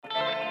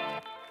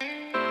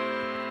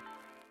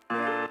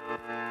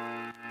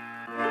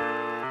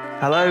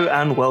Hello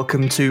and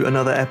welcome to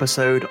another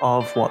episode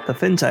of What the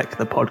FinTech,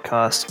 the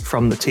podcast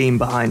from the team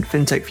behind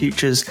FinTech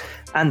Futures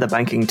and the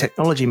Banking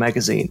Technology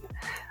magazine.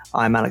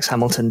 I'm Alex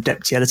Hamilton,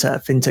 Deputy Editor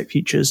at FinTech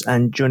Futures,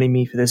 and joining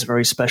me for this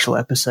very special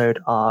episode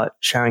are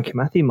Sharon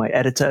Kimathi, my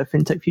editor at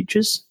FinTech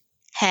Futures.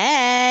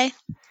 Hey!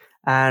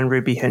 And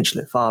Ruby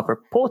Henschliff,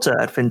 reporter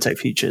at FinTech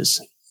Futures.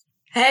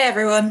 Hey,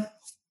 everyone.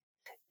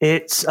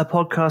 It's a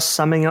podcast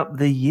summing up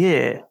the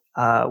year.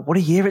 What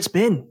a year it's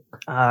been.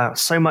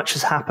 So much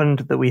has happened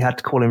that we had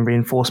to call in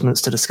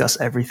reinforcements to discuss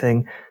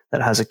everything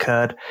that has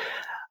occurred.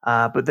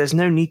 But there's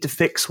no need to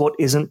fix what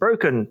isn't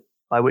broken,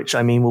 by which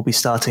I mean we'll be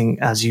starting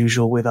as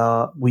usual with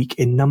our Week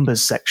in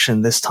Numbers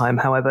section this time.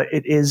 However,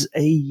 it is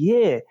a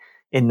Year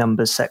in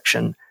Numbers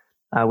section.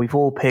 We've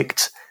all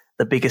picked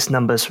the biggest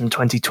numbers from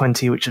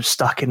 2020, which have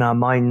stuck in our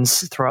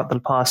minds throughout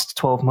the past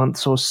 12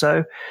 months or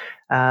so.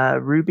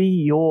 Ruby,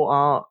 you're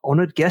our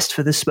honored guest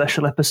for this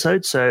special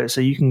episode, so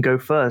you can go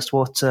first.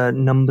 What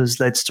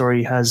numbers-led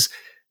story has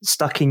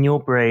stuck in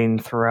your brain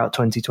throughout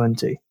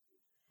 2020?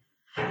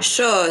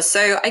 Sure.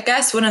 So I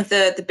guess one of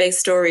the big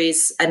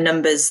stories and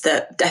numbers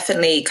that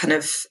definitely kind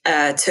of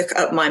took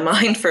up my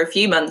mind for a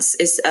few months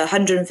is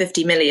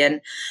 150 million,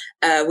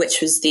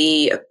 which was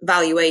the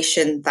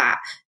valuation that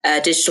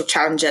digital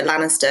challenger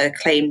Lannister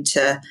claimed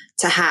to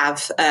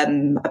have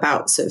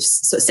about sort of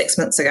 6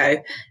 months ago.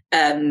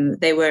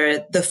 They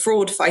were the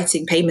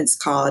fraud-fighting payments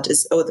card,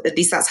 or at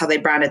least that's how they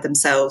branded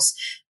themselves.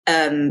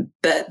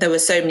 But there were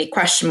so many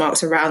question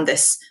marks around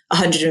this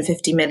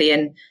 150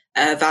 million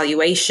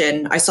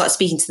valuation. I started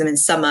speaking to them in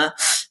summer.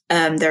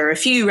 There are a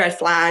few red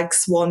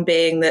flags, one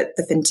being that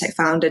the fintech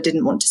founder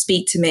didn't want to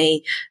speak to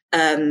me,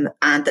 and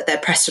that their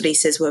press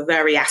releases were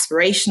very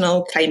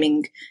aspirational,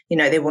 claiming,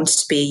 they wanted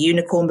to be a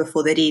unicorn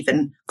before they'd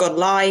even gone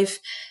live.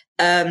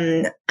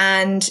 So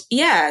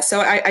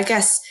I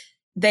guess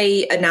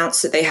they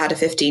announced that they had a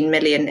 15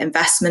 million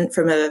investment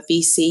from a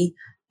VC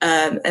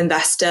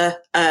investor.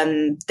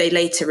 They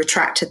later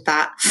retracted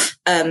that,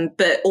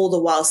 but all the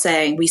while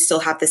saying we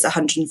still have this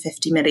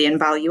 150 million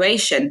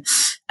valuation.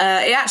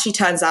 It actually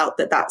turns out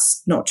that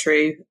that's not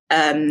true.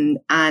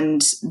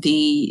 Whilst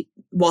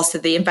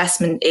the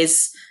investment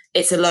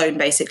it's a loan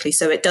basically,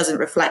 so it doesn't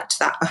reflect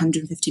that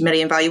 150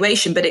 million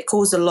valuation, but it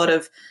caused a lot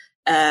of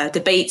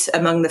debate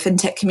among the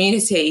fintech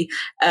community,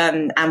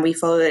 and we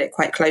followed it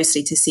quite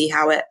closely to see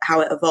how it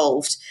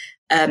evolved.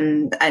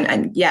 We're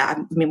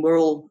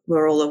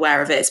all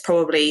aware of it. It's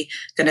probably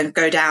going to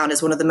go down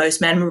as one of the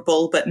most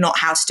memorable, but not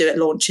how to do it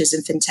launches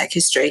in fintech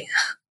history.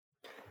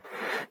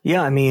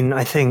 Yeah,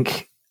 I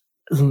think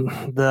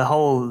the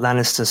whole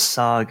Lannister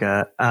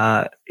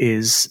saga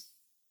is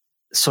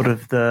sort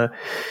of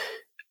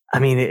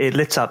it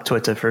lit up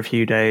Twitter for a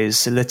few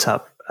days. It lit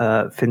up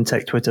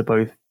fintech Twitter.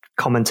 Both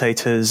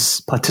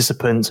commentators,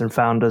 participants, and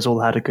founders all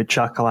had a good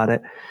chuckle at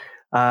it.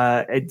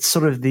 It's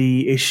sort of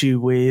the issue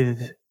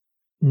with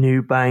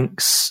new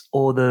banks,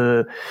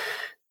 or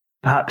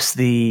perhaps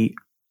the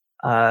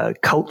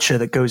culture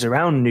that goes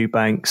around new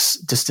banks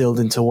distilled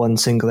into one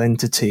single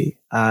entity.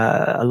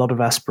 A lot of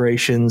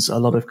aspirations, a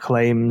lot of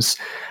claims,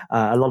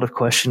 a lot of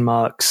question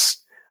marks,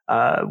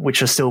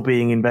 which are still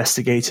being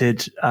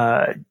investigated.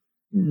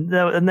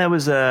 There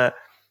was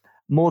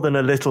more than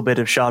a little bit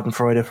of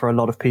schadenfreude for a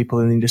lot of people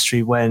in the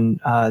industry when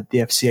the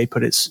FCA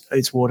put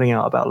its warning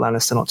out about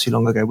Lannister not too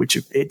long ago, which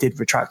it did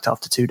retract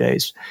after 2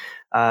 days.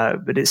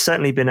 But it's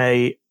certainly been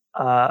it's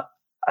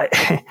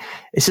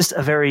just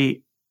a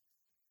very,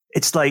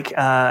 it's like,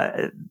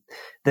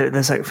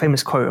 there's a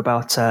famous quote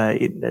about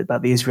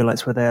the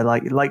Israelites where they're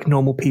like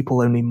normal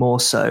people, only more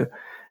so.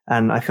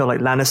 And I feel like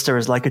Lannister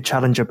is like a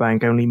challenger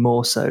bank, only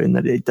more so, in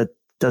that it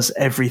does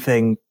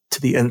everything to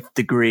the nth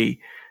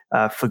degree,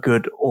 for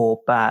good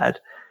or bad.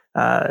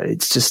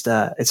 It's just,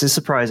 it's a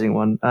surprising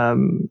one.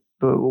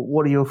 But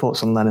what are your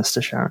thoughts on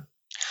Lannister, Sharon?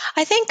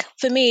 I think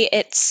for me,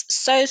 it's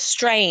so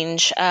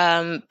strange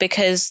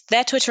because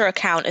their Twitter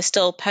account is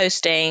still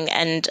posting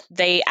and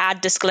they add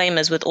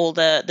disclaimers with all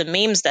the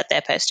memes that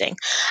they're posting.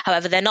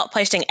 However, they're not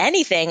posting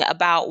anything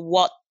about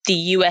what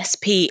the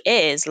USP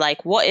is,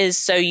 like what is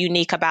so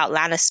unique about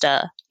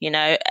Lannister,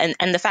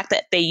 and the fact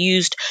that they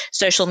used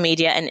social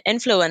media and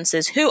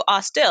influencers who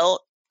are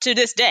still, to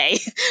this day,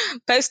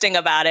 posting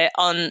about it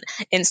on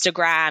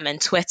Instagram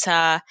and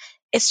Twitter.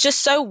 It's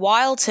just so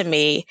wild to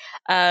me,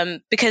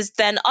 because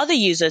then other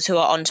users who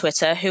are on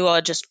Twitter who are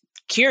just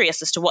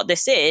curious as to what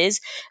this is,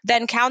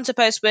 then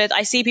counterpost with,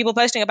 I see people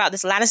posting about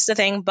this Lannister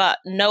thing, but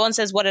no one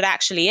says what it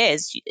actually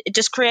is. It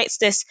just creates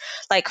this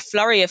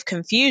flurry of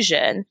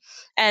confusion.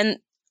 And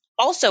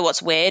also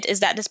what's weird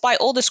is that despite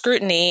all the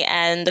scrutiny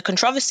and the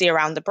controversy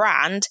around the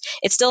brand,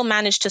 it still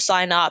managed to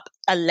sign up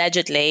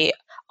allegedly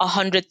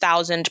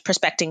 100,000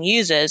 prospecting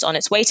users on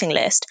its waiting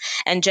list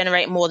and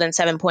generate more than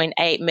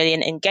 7.8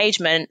 million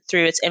engagement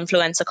through its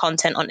influencer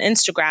content on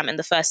Instagram in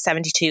the first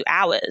 72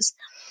 hours.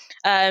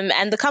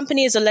 And the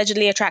company has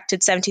allegedly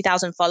attracted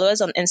 70,000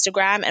 followers on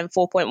Instagram and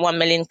 4.1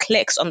 million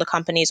clicks on the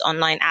company's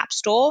online app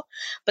store.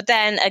 But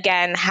then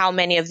again, how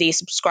many of these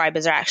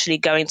subscribers are actually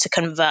going to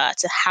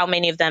convert? How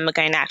many of them are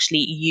going to actually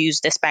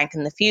use this bank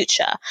in the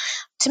future?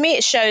 To me,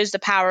 it shows the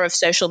power of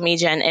social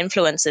media and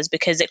influencers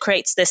because it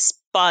creates this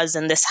buzz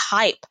and this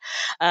hype.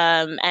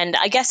 And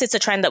I guess it's a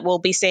trend that we'll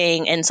be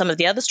seeing in some of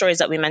the other stories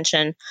that we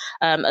mentioned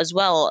as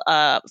well,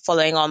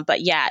 following on.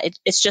 But yeah,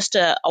 it's just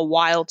a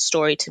wild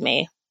story to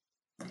me.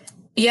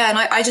 Yeah, and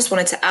I just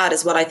wanted to add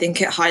as well, I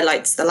think it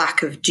highlights the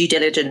lack of due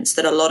diligence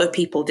that a lot of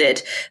people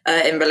did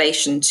in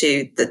relation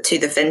to the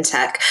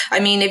fintech.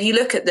 I mean, if you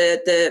look at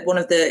the one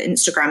of the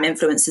Instagram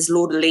influencers,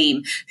 Lord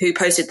Aleem, who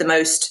posted the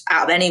most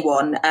out of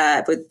anyone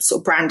with sort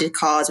of branded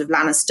cards with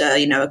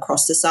Lannister,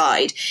 across the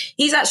side,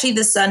 he's actually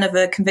the son of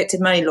a convicted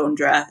money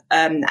launderer.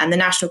 And the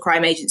National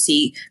Crime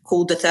Agency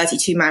called the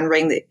 32-man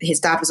ring that his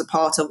dad was a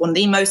part of one of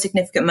the most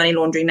significant money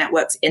laundering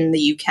networks in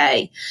the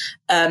UK.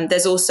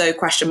 There's also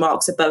question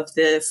marks above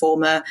the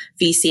former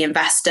VC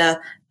investor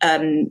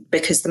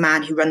because the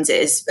man who runs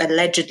it is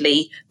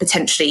allegedly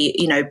potentially,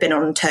 been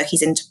on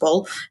Turkey's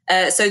Interpol.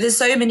 So there's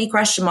so many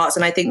question marks.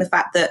 And I think the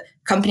fact that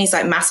companies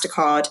like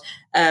MasterCard,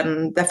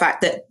 the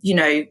fact that,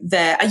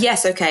 they're,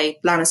 yes, okay,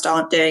 Lannister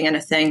aren't doing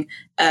anything,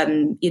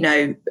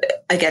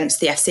 against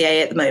the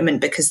FCA at the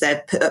moment because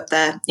they've put up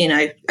their,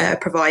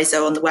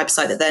 proviso on the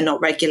website that they're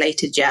not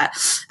regulated yet.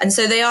 And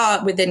so they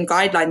are within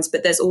guidelines,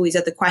 but there's all these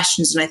other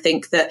questions. And I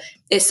think that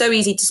it's so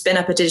easy to spin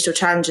up a digital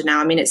challenger now.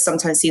 I mean, it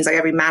sometimes seems like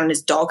every man and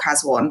his dog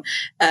has one.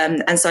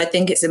 And so I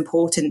think it's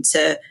important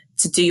to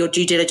do your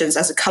due diligence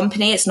as a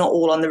company. It's not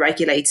all on the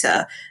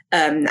regulator.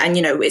 And,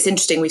 it's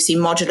interesting. We've seen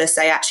Modular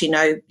say, actually,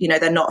 no,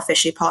 they're not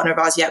officially a partner of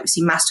ours yet. We've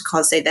seen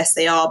MasterCard say, yes,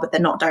 they are, but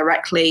they're not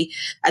directly.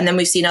 And then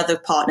we've seen other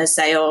partners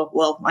say, oh,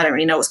 well, I don't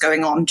really know what's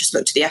going on. Just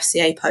look to the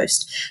FCA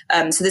post.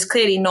 So there's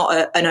clearly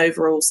not an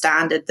overall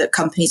standard that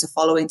companies are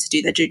following to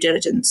do their due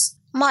diligence.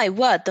 My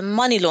word, the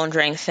money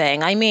laundering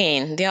thing. I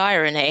mean, the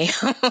irony.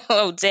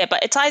 Oh dear.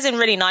 But it ties in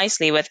really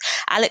nicely with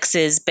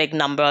Alex's big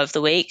number of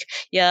the week.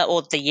 Yeah,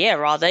 or the year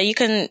rather. You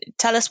can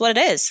tell us what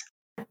it is.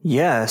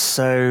 Yeah,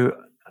 so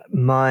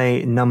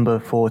my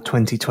number for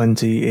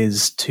 2020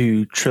 is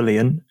 2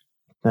 trillion.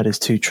 That is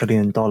 $2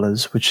 trillion,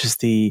 which is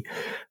the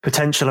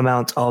potential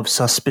amount of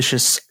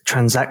suspicious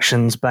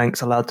transactions banks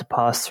allowed to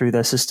pass through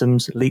their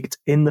systems leaked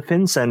in the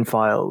FinCEN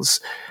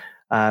files.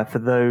 For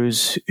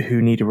those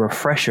who need a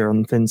refresher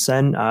on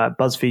FinCEN,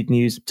 BuzzFeed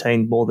News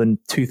obtained more than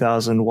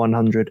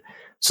 2,100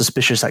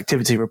 suspicious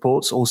activity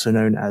reports, also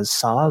known as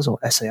SARs or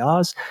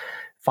SARs,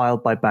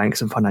 filed by banks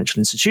and financial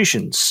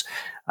institutions.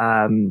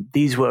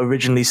 These were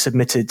originally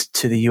submitted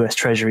to the US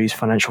Treasury's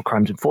Financial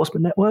Crimes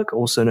Enforcement Network,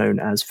 also known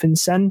as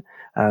FinCEN,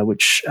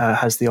 which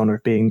has the honor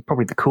of being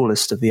probably the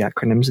coolest of the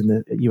acronyms in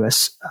the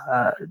US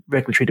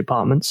regulatory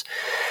departments.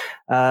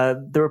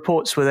 The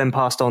reports were then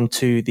passed on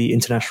to the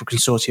International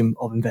Consortium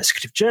of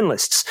Investigative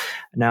Journalists.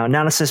 Now,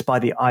 analysis by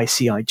the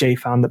ICIJ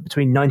found that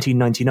between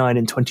 1999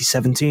 and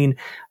 2017,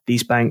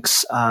 these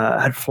banks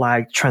had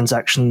flagged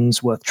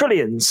transactions worth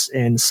trillions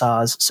in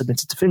SARs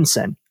submitted to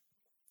FinCEN.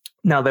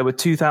 Now, there were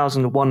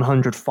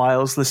 2,100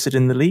 files listed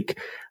in the leak,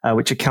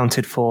 which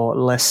accounted for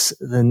less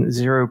than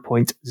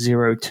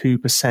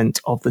 0.02%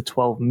 of the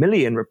 12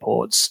 million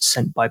reports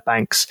sent by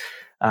banks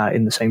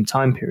in the same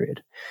time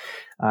period.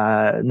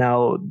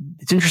 Now,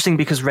 it's interesting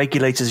because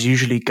regulators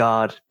usually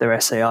guard their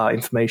SAR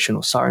information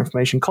or SAR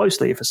information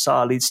closely. If a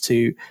SAR leads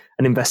to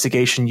an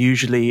investigation,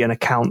 usually an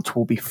account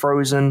will be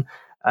frozen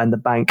and the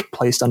bank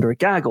placed under a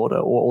gag order,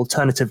 or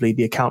alternatively,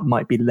 the account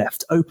might be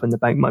left open. The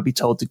bank might be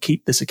told to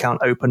keep this account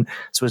open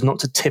so as not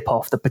to tip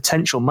off the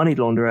potential money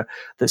launderer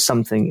that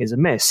something is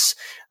amiss.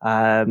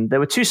 There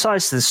were two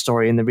sides to this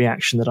story in the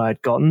reaction that I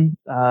had gotten.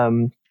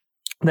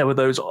 There were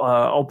those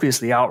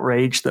obviously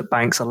outraged that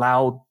banks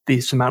allowed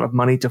this amount of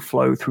money to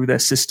flow through their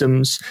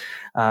systems.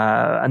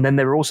 And then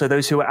there were also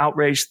those who were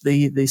outraged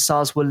the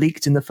SARs were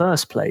leaked in the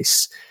first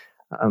place.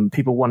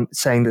 People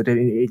saying that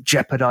it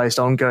jeopardized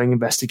ongoing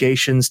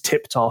investigations,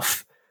 tipped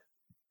off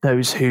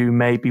those who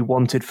may be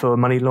wanted for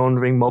money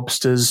laundering,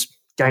 mobsters,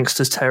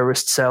 gangsters,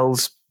 terrorist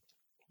cells,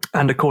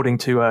 and according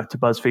to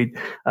BuzzFeed,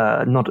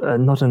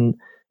 not an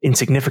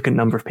insignificant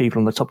number of people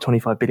on the top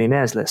 25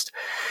 billionaires list.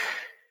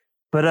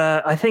 But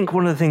I think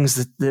one of the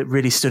things that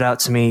really stood out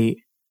to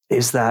me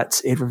is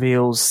that it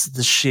reveals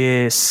the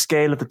sheer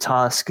scale of the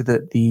task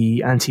that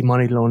the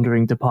anti-money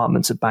laundering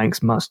departments of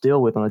banks must deal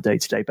with on a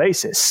day-to-day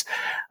basis,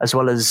 as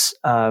well as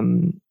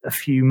a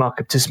few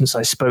market participants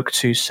I spoke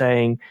to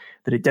saying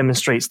that it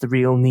demonstrates the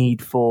real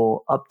need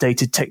for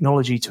updated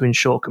technology to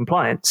ensure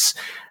compliance.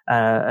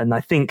 And I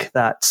think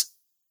that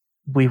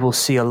we will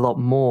see a lot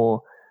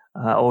more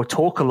or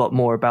talk a lot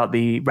more about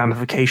the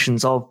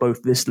ramifications of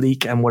both this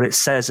leak and what it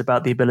says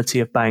about the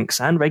ability of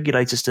banks and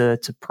regulators to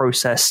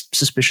process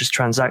suspicious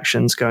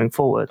transactions going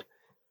forward.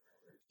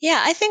 Yeah,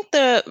 I think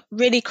the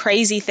really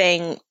crazy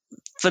thing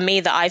for me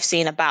that I've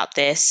seen about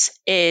this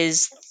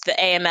is the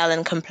AML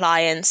and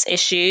compliance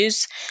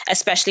issues,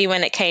 especially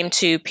when it came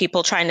to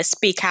people trying to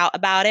speak out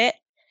about it.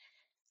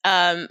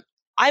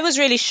 I was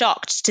really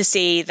shocked to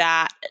see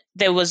that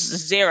there was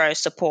zero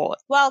support.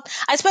 Well,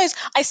 I suppose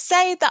I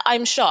say that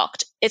I'm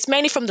shocked. It's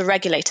mainly from the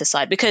regulator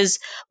side, because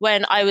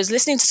when I was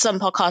listening to some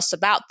podcasts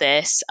about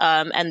this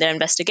and their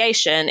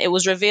investigation, it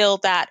was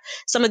revealed that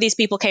some of these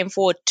people came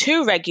forward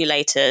to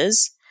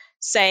regulators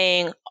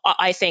saying,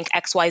 I think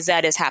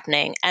XYZ is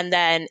happening. And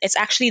then it's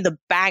actually the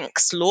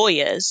bank's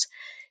lawyers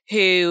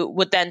who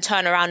would then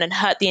turn around and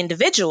hurt the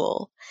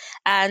individual.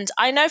 And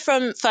I know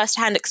from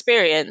firsthand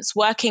experience,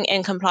 working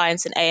in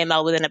compliance and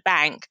AML within a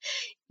bank,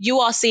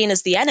 you are seen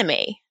as the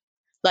enemy.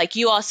 Like,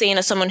 you are seen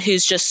as someone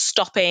who's just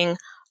stopping,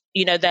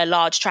 their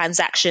large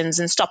transactions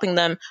and stopping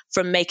them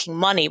from making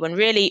money, when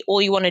really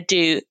all you want to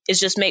do is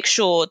just make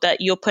sure that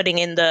you're putting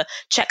in the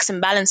checks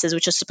and balances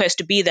which are supposed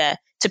to be there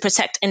to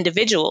protect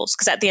individuals.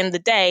 Because at the end of the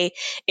day,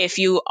 if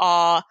you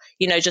are,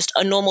 just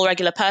a normal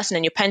regular person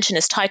and your pension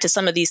is tied to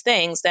some of these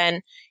things,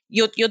 then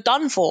you're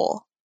done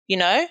for.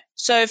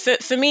 So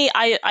for me,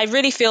 I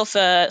really feel for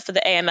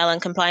the AML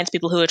and compliance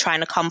people who are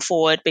trying to come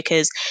forward,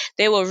 because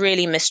they were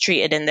really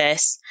mistreated in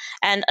this.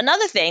 And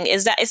another thing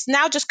is that it's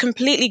now just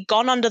completely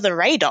gone under the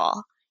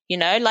radar.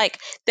 Like,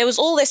 there was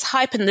all this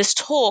hype and this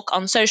talk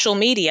on social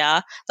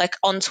media, like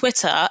on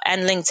Twitter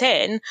and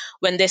LinkedIn,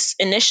 when this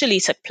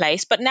initially took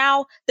place. But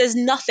now there's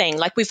nothing.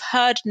 Like, we've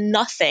heard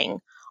nothing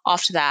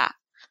after that.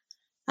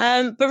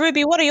 But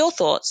Ruby, what are your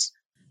thoughts?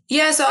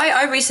 Yeah, so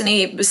I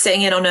recently was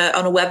sitting in on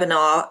a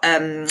webinar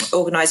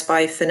organised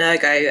by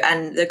Finergo,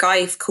 and the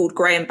guy called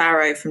Graham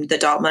Barrow from the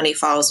Dark Money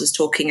Files was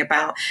talking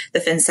about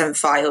the FinCEN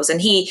files, and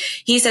he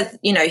said,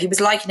 he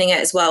was likening it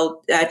as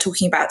well,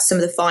 talking about some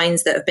of the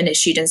fines that have been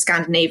issued in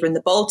Scandinavia and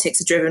the Baltics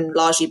are driven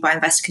largely by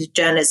investigative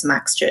journalism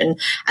action,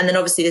 and then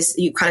obviously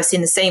you've kind of seen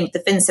the same with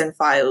the FinCEN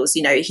files.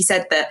 He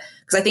said that,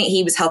 because I think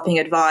he was helping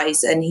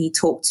advise, and he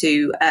talked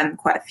to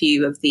quite a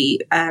few of the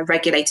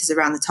regulators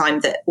around the time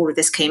that all of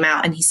this came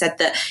out. And he said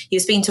that he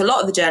was speaking to a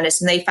lot of the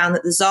journalists, and they found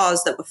that the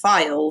ZARs that were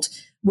filed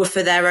were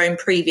for their own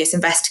previous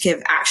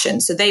investigative action.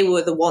 So they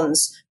were the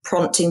ones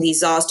prompting these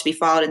ZARs to be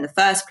filed in the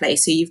first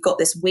place. So you've got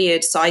this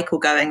weird cycle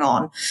going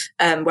on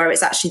where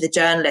it's actually the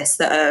journalists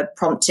that are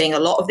prompting a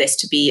lot of this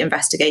to be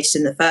investigated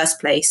in the first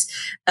place,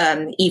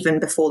 even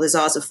before the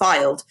ZARs are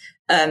filed.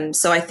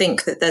 So I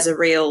think that there's a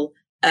real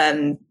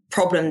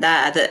problem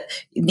there that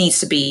needs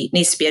to be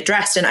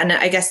addressed. And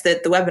I guess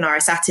the webinar I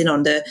sat in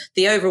on, the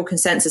overall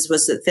consensus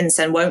was that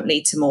FinCEN won't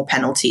lead to more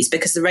penalties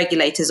because the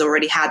regulators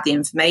already had the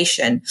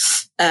information.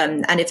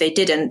 And if they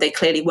didn't, they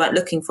clearly weren't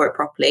looking for it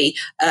properly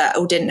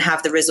or didn't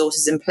have the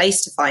resources in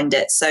place to find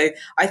it. So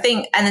I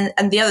think,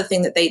 and the other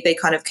thing that they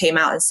kind of came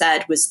out and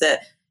said was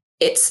that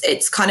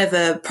it's kind of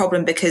a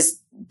problem because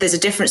there's a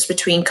difference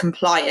between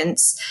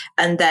compliance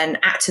and then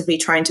actively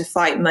trying to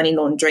fight money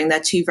laundering. They're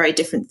two very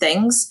different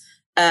things.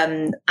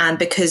 And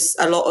because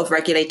a lot of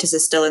regulators are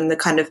still in the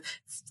kind of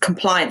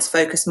compliance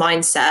focused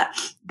mindset,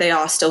 they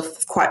are still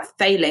quite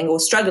failing or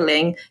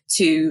struggling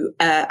to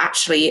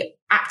actually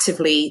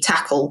actively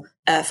tackle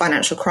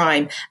financial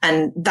crime.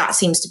 And that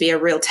seems to be a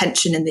real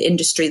tension in the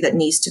industry that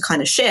needs to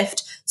kind of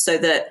shift so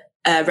that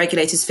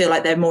regulators feel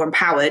like they're more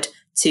empowered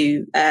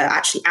to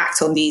actually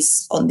act on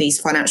these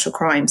financial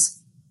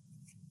crimes.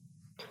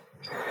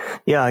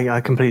 Yeah, I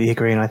completely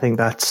agree. And I think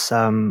that's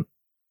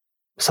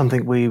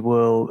something we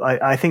will.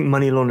 I think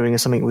money laundering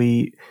is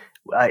something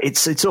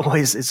it's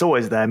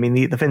always there. I mean,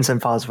 the FinCEN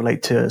files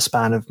relate to a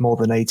span of more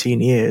than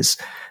 18 years,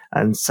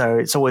 and so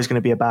it's always going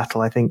to be a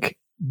battle. I think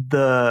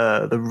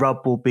the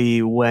rub will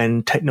be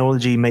when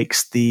technology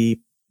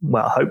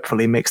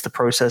hopefully makes the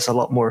process a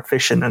lot more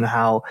efficient, and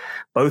how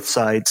both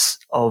sides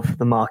of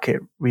the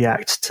market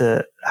react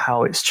to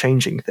how it's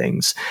changing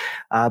things.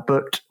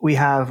 But we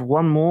have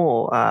one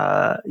more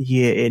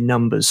year in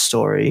numbers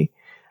story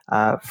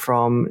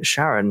from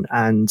Sharon,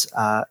 and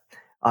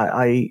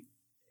I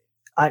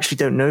actually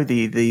don't know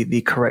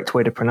the correct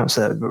way to pronounce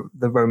it,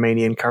 the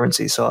Romanian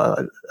currency. So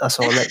I'll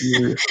let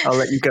you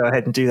go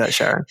ahead and do that,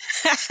 Sharon.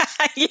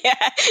 Yeah,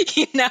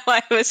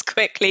 I was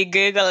quickly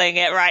Googling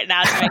it right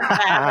now to make sure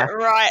I have it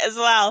right as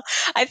well.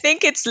 I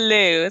think it's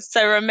leu.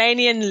 So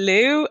Romanian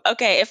leu.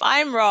 Okay, if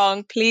I'm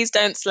wrong, please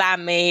don't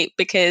slam me,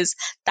 because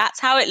that's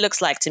how it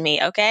looks like to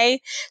me.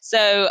 Okay,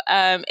 so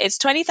it's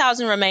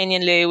 20,000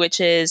 Romanian leu, which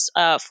is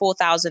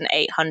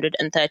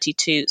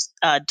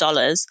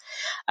 $4,832.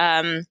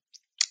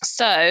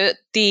 So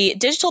the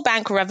digital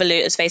bank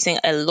Revolut is facing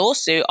a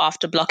lawsuit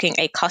after blocking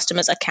a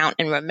customer's account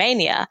in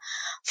Romania.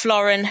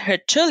 Florin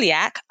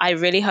Hurtuliac, I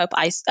really hope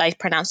I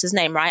pronounced his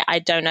name right. I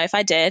don't know if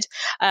I did.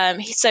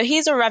 So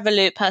he's a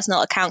Revolut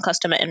personal account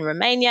customer in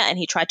Romania, and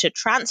he tried to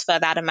transfer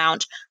that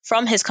amount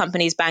from his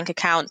company's bank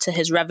account to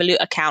his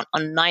Revolut account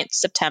on 9th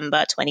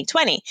September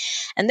 2020.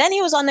 And then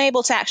he was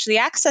unable to actually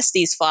access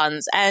these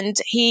funds, and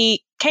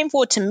he came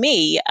forward to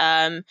me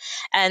and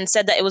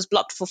said that it was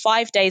blocked for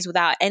 5 days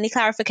without any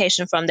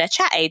clarification from their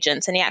chat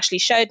agents. And he actually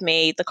showed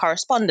me the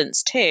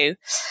correspondence too.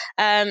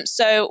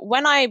 So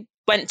when I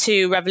went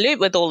to Revolut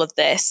with all of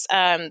this,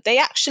 they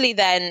actually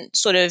then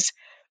sort of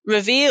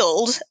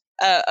revealed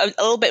a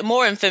little bit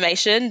more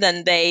information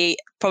than they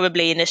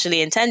probably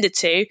initially intended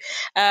to,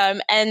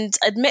 and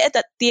admitted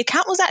that the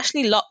account was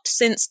actually locked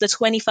since the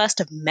 21st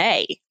of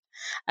May.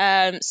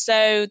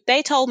 So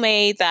they told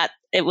me that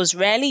it was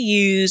rarely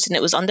used and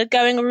it was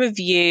undergoing a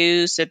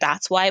review, so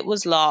that's why it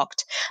was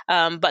locked.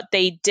 But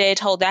they did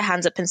hold their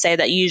hands up and say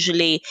that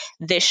usually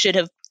this should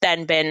have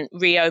then been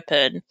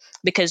reopened,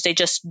 because they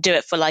just do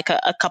it for like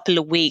a couple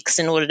of weeks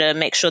in order to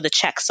make sure the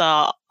checks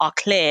are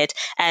cleared.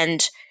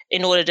 And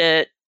in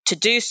order to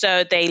do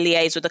so, they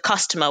liaise with the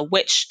customer,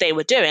 which they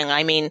were doing.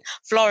 I mean,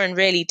 Florin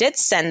really did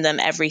send them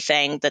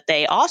everything that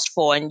they asked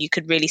for, and you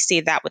could really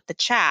see that with the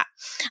chat.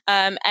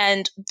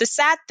 And the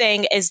sad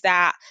thing is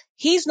that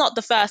he's not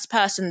the first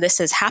person this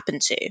has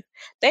happened to.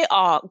 They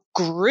are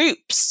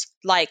groups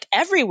like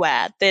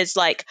everywhere. There's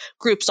like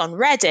groups on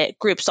Reddit,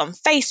 groups on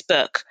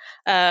Facebook,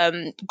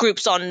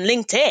 groups on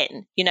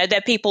LinkedIn. You know, there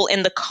are people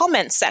in the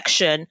comments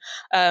section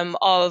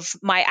of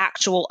my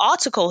actual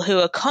article who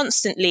are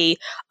constantly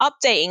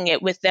updating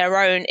it with their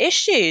own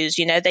issues.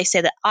 You know, they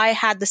say that I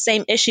had the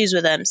same issues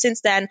with them.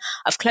 Since then,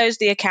 I've closed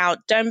the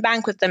account, don't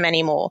bank with them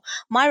anymore.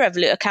 My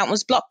Revolut account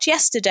was blocked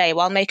yesterday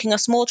while making a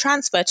small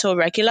transfer to a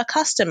regular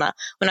customer.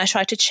 When I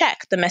try to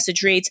check, the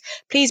message reads,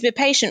 "Please be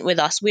patient with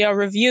us. We are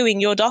reviewing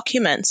your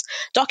documents."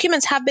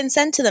 Documents have been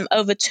sent to them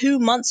over 2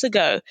 months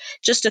ago.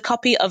 Just a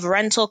copy of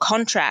rental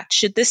contract.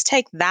 Should this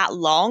take that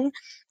long?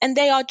 And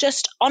they are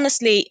just,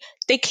 honestly,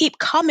 they keep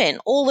coming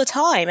all the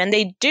time. And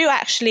they do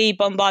actually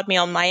bombard me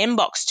on my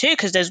inbox too,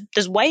 because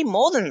there's way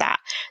more than that.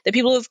 The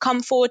people who've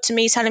come forward to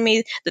me telling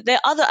me that there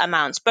are other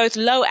amounts, both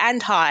low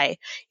and high,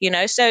 you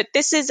know. So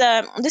this is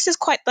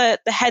quite the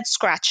head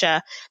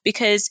scratcher,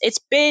 because it's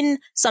been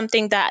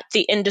something that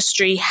the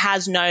industry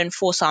has known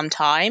for some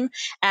time.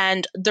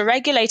 And the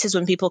regulators,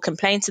 when people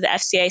complain to the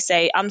FCA,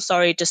 say, "I'm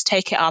sorry, just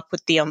take it up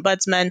with the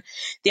ombudsman."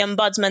 The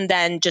ombudsman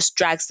then just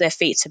drags their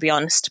feet, to be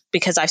honest,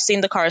 because I've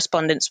seen the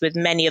correspondence with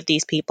many of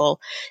these people.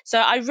 So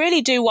I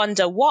really do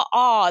wonder, what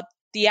are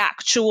the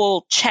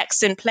actual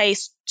checks in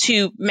place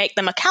to make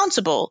them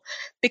accountable?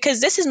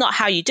 Because this is not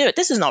how you do it.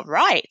 This is not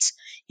right.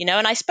 You know,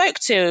 and I spoke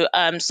to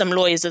some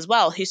lawyers as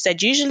well who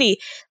said usually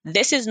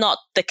this is not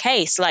the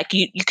case. Like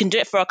you can do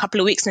it for a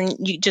couple of weeks and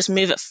you just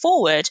move it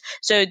forward.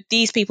 So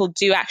these people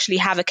do actually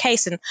have a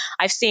case. And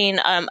I've seen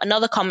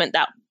another comment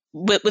that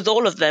with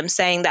all of them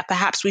saying that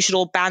perhaps we should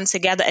all band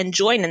together and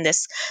join in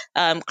this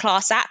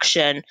class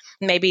action.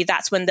 Maybe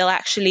that's when they'll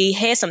actually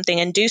hear something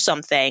and do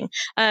something.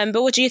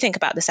 But what do you think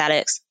about this,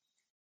 Alex?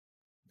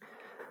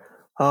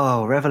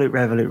 Oh,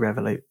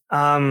 Revolut.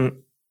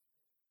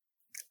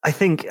 I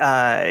think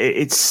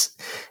this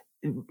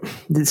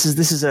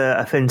is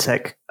a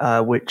fintech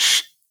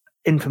which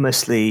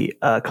infamously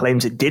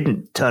claims it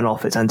didn't turn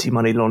off its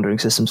anti-money laundering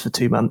systems for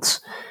 2 months.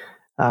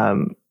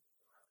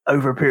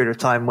 Over a period of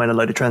time when a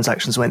load of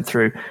transactions went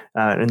through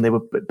and they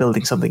were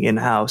building something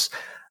in-house.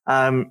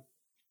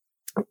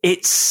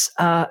 It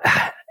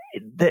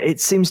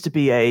seems to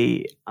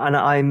be and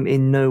I'm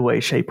in no way,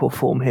 shape or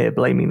form here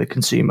blaming the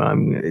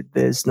consumer.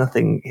 There's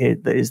nothing here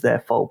that is their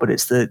fault, but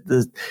it's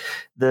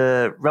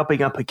the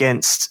rubbing up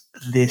against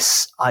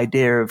this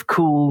idea of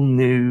cool,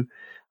 new,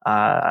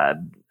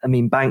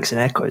 banks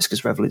and Echoes,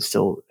 because Revolut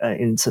still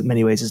in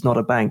many ways is not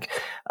a bank,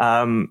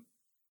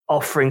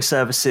 offering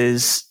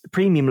services,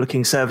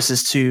 premium-looking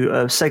services to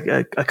a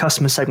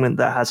customer segment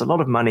that has a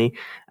lot of money.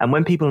 And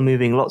when people are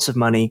moving lots of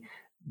money,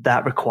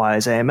 that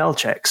requires AML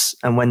checks.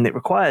 And when it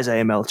requires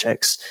AML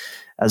checks,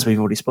 as we've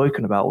already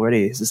spoken about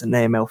already, this is an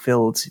AML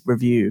field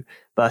review,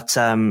 but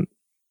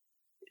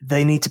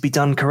they need to be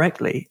done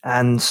correctly.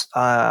 And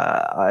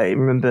I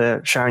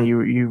remember, Sharon,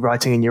 you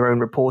writing in your own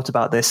report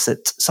about this,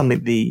 that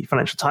something the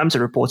Financial Times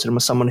had reported on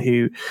was someone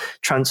who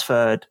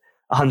transferred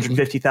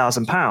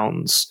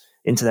 £150,000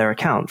 into their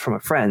account from a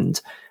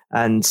friend.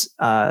 And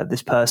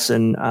this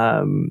person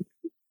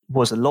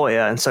was a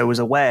lawyer and so was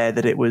aware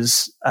that it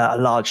was a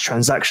large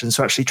transaction.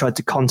 So actually tried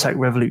to contact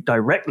Revolut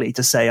directly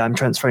to say, "I'm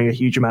transferring a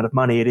huge amount of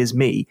money. It is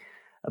me,"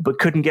 but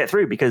couldn't get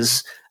through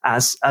because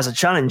as a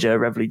challenger,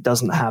 Revolut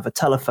doesn't have a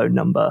telephone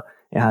number.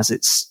 It has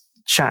its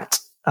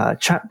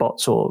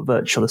chatbots or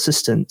virtual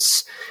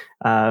assistants.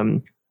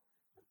 And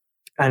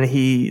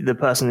the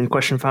person in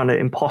question found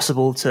it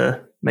impossible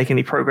to make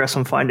any progress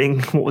on finding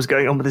what was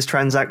going on with this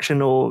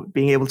transaction or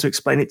being able to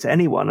explain it to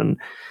anyone. And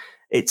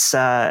it's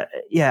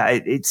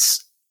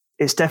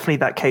definitely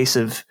that case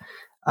of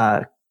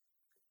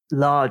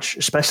large,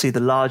 especially the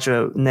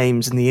larger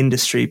names in the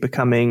industry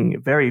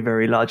becoming very,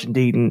 very large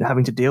indeed and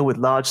having to deal with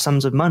large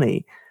sums of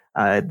money.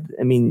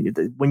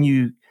 When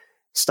you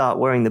start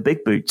wearing the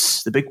big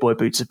boy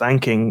boots of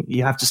banking,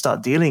 you have to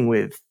start dealing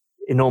with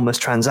enormous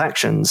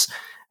transactions.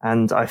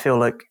 And I feel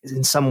like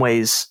in some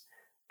ways,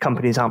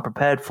 companies aren't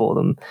prepared for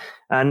them.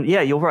 And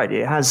yeah, you're right.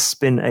 It has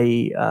been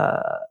a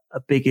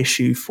big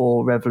issue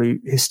for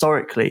Revolut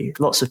historically.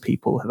 Lots of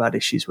people have had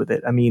issues with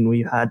it. I mean,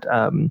 we've had,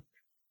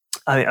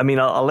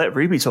 I'll let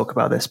Ruby talk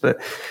about this,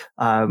 but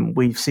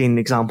we've seen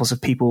examples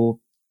of people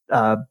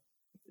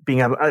being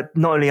not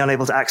only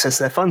unable to access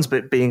their funds,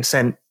 but being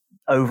sent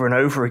over and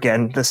over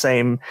again the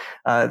same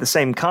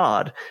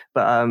card.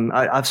 But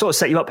I've sort of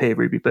set you up here,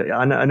 Ruby. But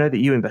I know that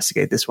you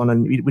investigated this one,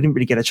 and we didn't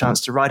really get a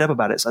chance to write up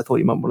about it. So I thought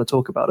you might want to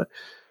talk about it.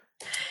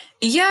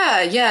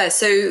 Yeah.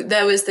 So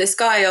there was this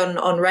guy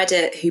on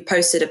Reddit who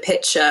posted a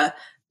picture.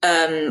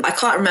 I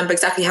can't remember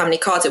exactly how many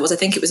cards it was. I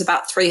think it was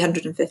about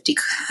 350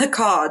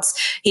 cards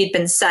he'd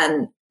been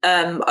sent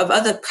of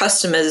other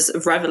customers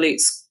of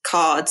Revolut's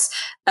cards.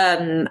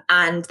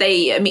 And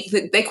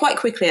they quite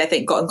quickly, I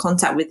think, got in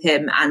contact with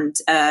him and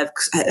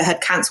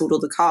had cancelled all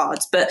the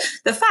cards. But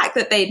the fact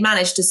that they'd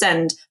managed to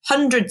send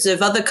hundreds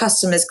of other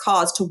customers'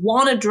 cards to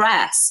one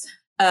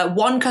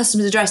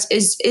customer's address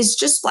is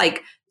just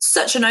like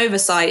such an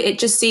oversight. It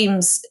just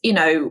seems,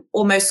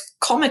 almost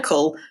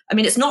comical. I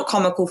mean, it's not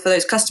comical for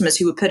those customers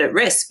who were put at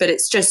risk, but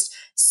it's just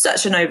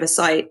such an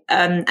oversight.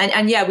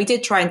 And yeah, we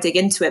did try and dig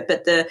into it,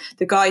 but the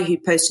guy who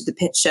posted the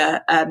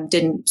picture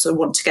didn't sort of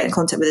want to get in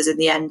contact with us in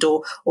the end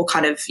or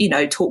kind of,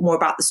 talk more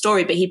about the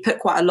story. But he put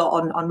quite a lot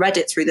on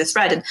Reddit through the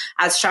thread. And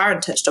as Sharon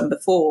touched on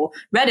before,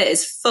 Reddit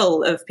is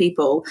full of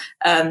people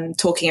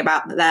talking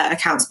about their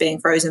accounts being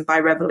frozen by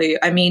Revolut.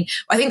 I mean,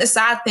 I think the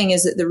sad thing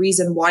is that the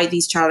reason why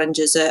these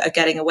challengers are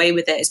getting away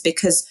with it is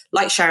because,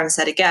 like Sharon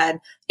said again,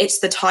 it's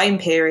the time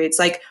periods.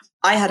 Like,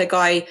 I had a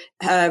guy,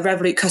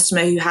 Revolut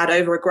customer, who had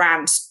over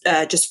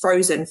 $1,000 just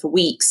frozen for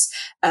weeks.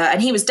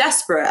 And he was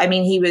desperate. I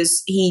mean,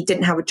 he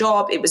didn't have a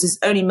job. It was his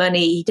only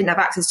money. He didn't have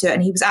access to it.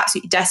 And he was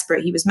absolutely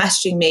desperate. He was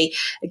messaging me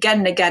again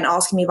and again,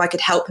 asking me if I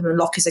could help him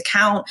unlock his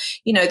account.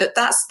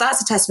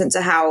 That's a testament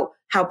to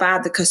how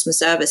bad the customer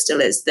service still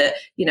is, that,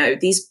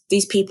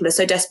 these people are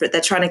so desperate.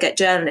 They're trying to get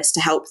journalists to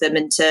help them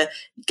and to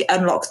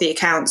unlock the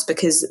accounts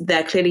because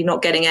they're clearly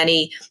not getting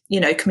any,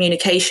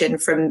 communication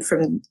from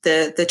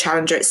the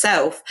challenger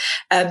itself.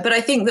 But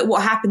I think that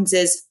what happens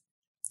is,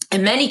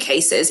 in many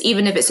cases,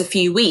 even if it's a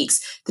few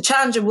weeks, the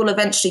challenger will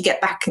eventually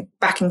get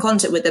back in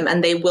contact with them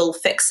and they will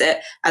fix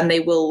it and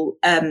they will,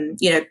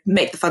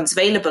 make the funds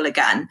available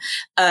again.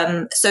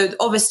 So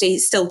obviously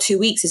still 2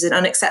 weeks is an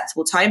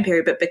unacceptable time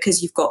period, but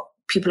because you've got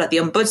people at the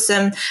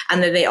Ombudsman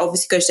and then they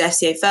obviously go to the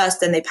FCA first,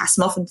 then they pass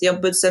them off into the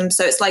Ombudsman.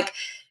 So it's like,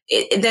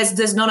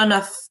 there's not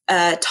enough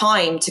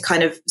time to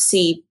kind of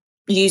see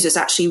users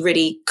actually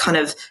really kind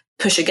of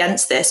push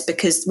against this,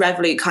 because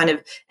Revolut kind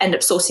of end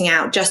up sorting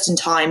out just in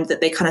time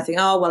that they kind of think,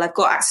 oh, well, I've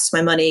got access to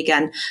my money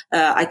again.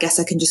 I guess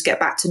I can just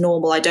get back to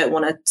normal. I don't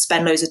want to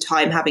spend loads of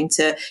time having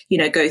to,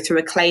 go through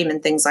a claim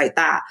and things like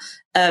that.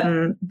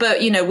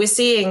 But, we're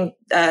seeing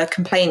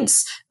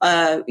complaints,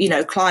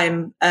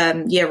 climb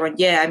year on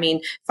year. I mean,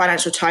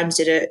 Financial Times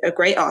did a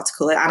great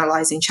article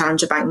analysing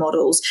challenger bank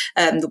models.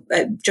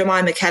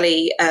 Jemima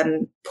Kelly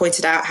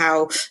pointed out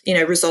how,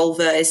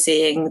 Resolver is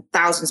seeing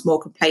thousands more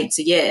complaints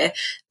a year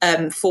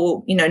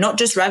for, not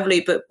just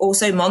Revolut, but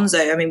also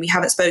Monzo. I mean, we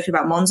haven't spoken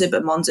about Monzo,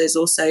 but Monzo is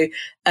also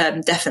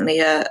definitely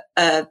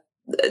a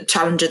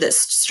challenger that's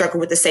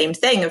struggled with the same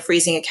thing of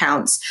freezing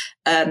accounts.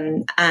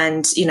 And,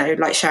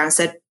 like Sharon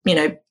said,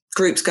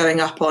 groups going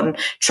up on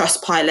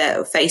Trustpilot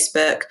or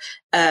Facebook,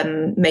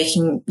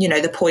 making,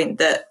 the point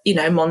that,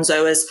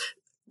 Monzo has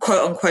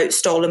quote unquote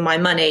stolen my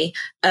money.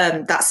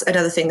 That's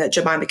another thing that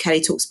Jemima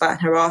Kelly talks about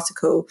in her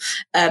article.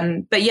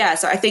 But yeah,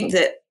 so I think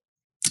that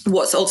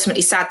what's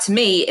ultimately sad to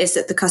me is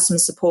that the customer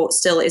support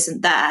still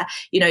isn't there.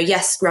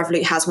 Yes,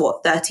 Revolut has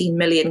 13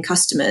 million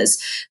customers,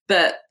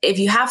 but if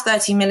you have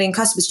 13 million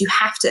customers, you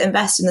have to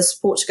invest in the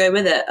support to go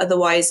with it.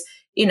 Otherwise,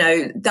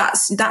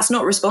 that's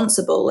not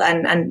responsible.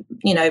 And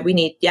we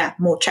need,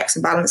 more checks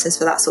and balances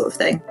for that sort of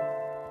thing.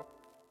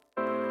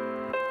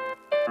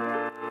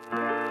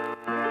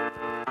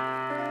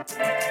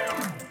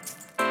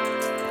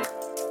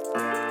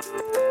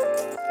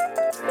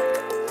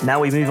 Now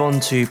we move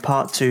on to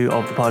part 2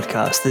 of the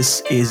podcast.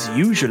 This is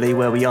usually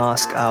where we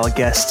ask our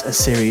guests a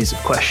series of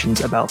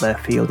questions about their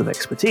field of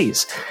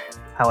expertise.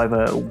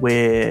 However,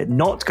 we're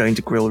not going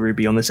to grill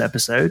Ruby on this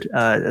episode,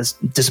 as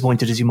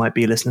disappointed as you might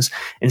be, listeners.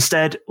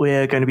 Instead,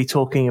 we're going to be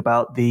talking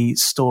about the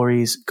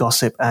stories,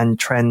 gossip, and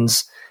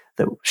trends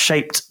that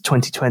shaped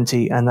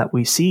 2020 and that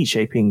we see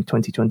shaping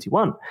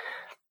 2021.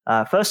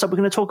 First up, we're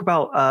going to talk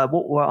about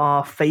what were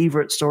our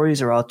favorite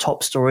stories or our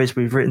top stories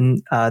we've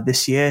written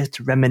this year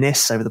to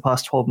reminisce over the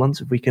past 12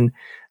 months, if we can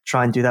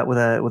try and do that with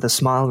a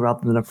smile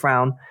rather than a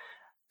frown.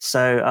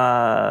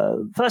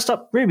 So first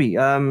up, Ruby,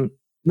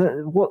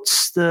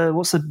 what's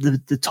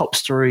the top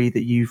story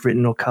that you've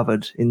written or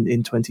covered in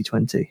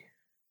 2020?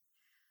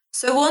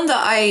 So one that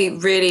I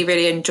really,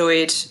 really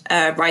enjoyed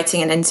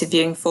writing and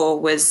interviewing for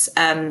was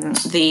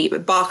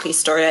the Barclays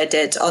story I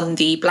did on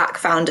the Black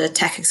Founder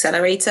Tech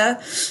Accelerator.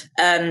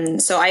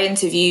 So I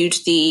interviewed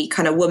the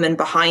kind of woman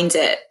behind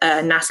it,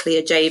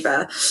 Natalie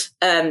Ajaba.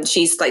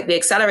 She's like the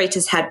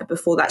accelerator's head, but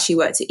before that she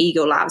worked at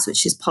Eagle Labs,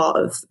 which is part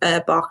of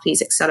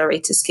Barclays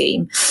accelerator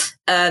scheme.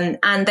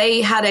 And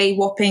they had a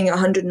whopping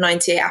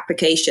 198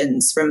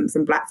 applications from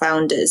Black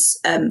founders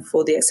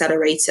for the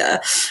accelerator.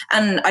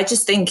 And I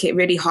just think it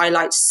really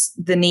highlights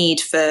the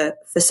need for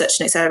such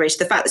an accelerator.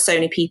 The fact that so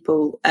many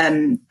people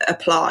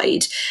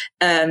applied.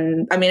 I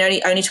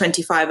mean, only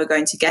 25 are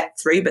going to get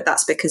through, but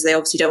that's because they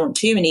obviously don't want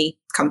too many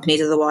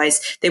companies.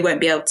 Otherwise, they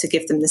won't be able to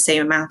give them the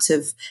same amount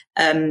of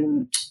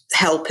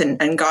help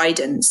and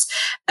guidance.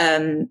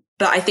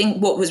 But I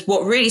think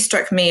what really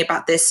struck me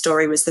about this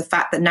story was the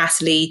fact that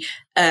Natalie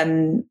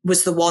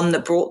was the one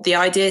that brought the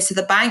idea to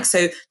the bank.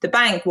 So the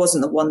bank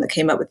wasn't the one that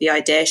came up with the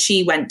idea.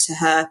 She went to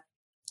her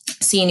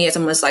seniors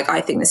and was like,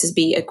 I think this would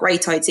be a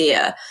great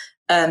idea.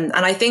 And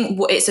I think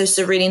it's just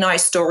a really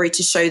nice story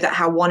to show that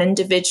how one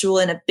individual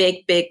in a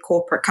big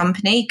corporate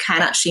company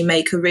can actually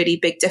make a really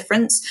big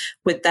difference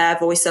with their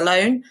voice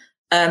alone,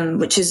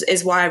 which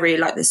is why I really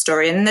like this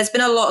story. And there's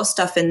been a lot of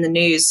stuff in the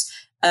news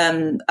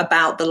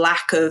about the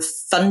lack of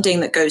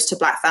funding that goes to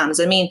Black founders.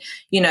 I mean,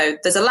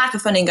 there's a lack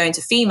of funding going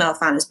to female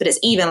founders, but it's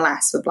even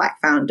less for Black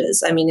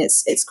founders. I mean,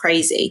 it's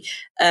crazy.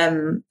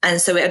 And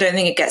so I don't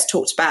think it gets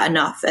talked about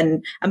enough.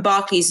 And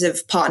Barclays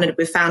have partnered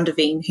with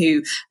Foundervine,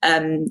 who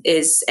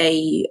is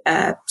a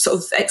sort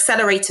of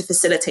accelerator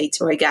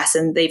facilitator, I guess.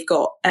 And they've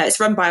got,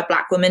 it's run by a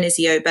Black woman,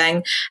 Izzy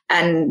Obeng,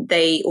 and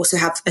they also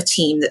have a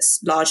team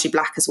that's largely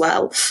Black as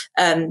well.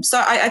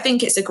 So I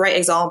think it's a great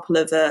example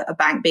of a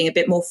bank being a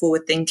bit more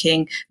forward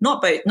thinking,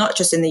 not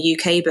just in the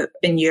UK, but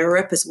in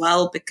Europe as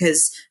well,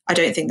 because I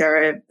don't think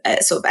there are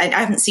I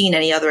haven't seen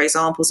any other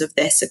examples of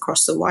this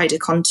across the wider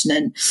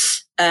continent.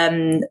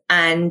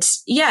 And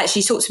yeah,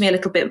 she talked to me a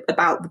little bit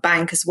about the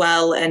bank as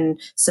well and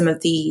some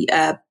of the,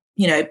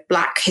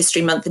 Black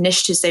History Month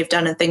initiatives they've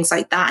done and things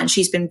like that. And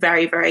she's been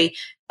very, very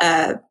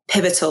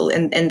pivotal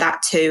in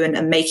that too,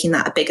 and making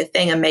that a bigger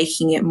thing and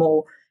making it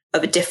more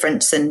of a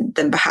difference than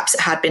perhaps it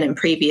had been in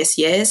previous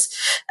years.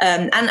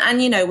 And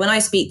when I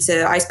spoke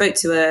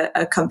to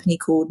a company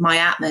called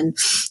MyAtman.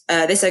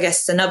 This, I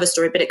guess, is another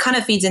story, but it kind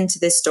of feeds into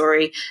this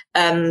story,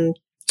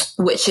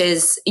 which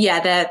is,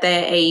 they're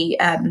a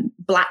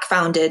Black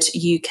founded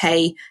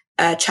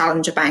UK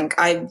challenger bank.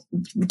 I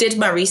did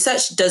my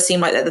research. It does seem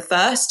like they're the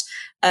first.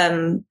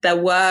 There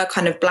were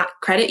kind of Black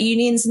credit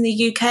unions in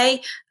the UK,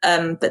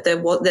 but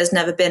there's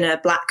never been a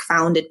Black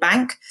founded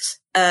bank.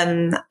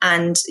 They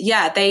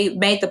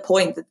made the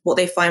point that what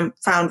they found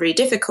really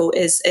difficult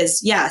is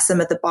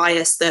some of the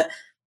bias that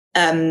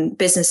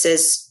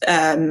businesses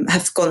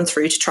have gone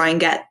through to try and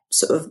get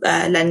sort of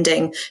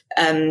lending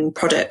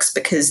products,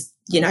 because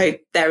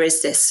there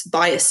is this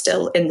bias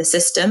still in the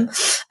system,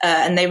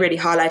 and they really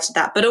highlighted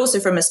that. But also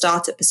from a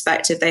startup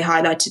perspective, they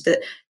highlighted that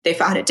they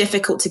found it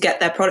difficult to get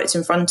their product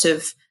in front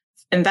of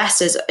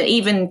investors.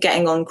 Even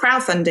getting on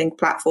crowdfunding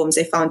platforms,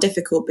 they found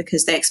difficult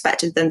because they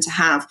expected them to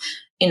have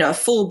a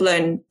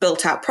full-blown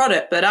built-out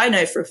product. But I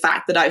know for a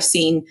fact that I've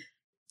seen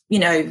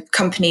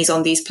companies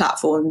on these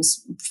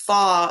platforms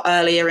far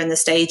earlier in the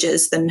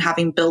stages than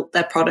having built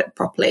their product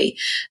properly.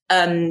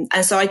 And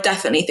so I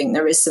definitely think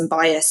there is some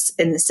bias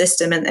in the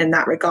system in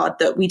that regard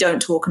that we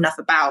don't talk enough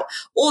about,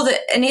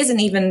 and isn't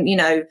even,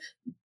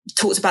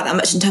 talked about that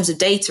much in terms of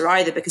data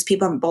either, because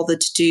people haven't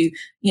bothered to do,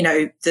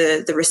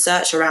 the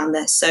research around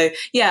this. So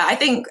yeah,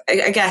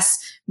 I guess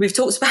we've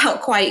talked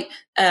about quite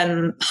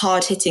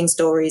hard hitting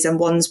stories and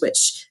ones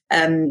which,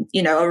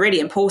 are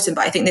really important,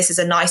 but I think this is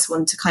a nice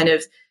one to kind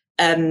of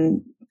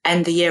end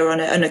the year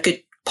on a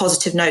good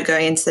positive note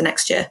going into the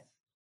next year.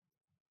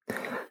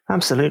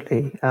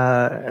 Absolutely.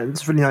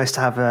 It's really nice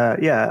to have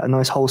a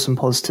nice wholesome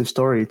positive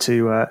story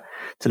to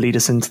lead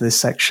us into this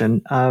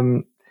section.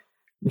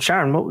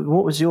 Sharon,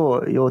 what was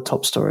your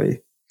top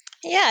story?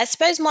 Yeah, I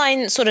suppose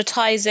mine sort of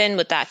ties in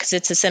with that because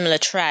it's a similar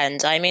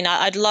trend. I mean,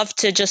 I'd love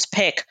to just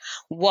pick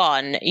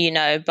one,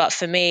 but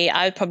for me,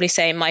 I would probably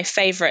say my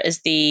favorite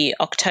is the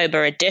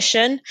October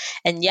edition.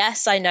 And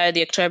yes, I know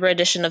the October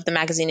edition of the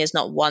magazine is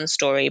not one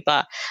story,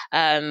 but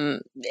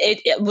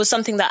it was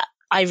something that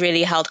I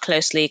really held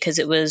closely because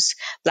it was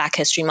Black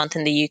History Month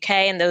in the UK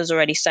and there was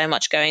already so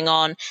much going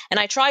on. And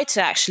I tried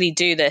to actually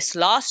do this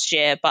last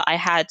year, but I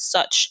had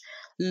such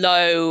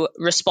low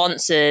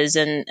responses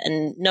and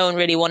no one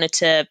really wanted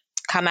to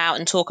come out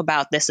and talk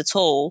about this at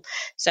all.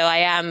 So I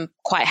am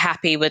quite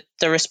happy with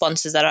the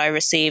responses that I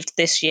received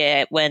this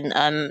year when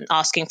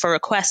asking for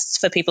requests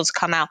for people to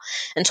come out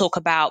and talk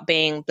about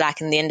being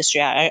Black in the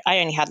industry. I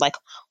only had like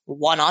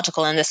one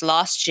article in this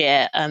last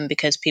year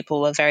because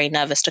people were very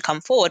nervous to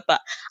come forward.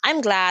 But I'm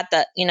glad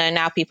that,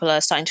 now people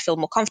are starting to feel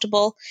more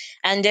comfortable.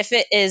 And if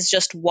it is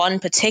just one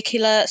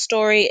particular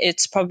story,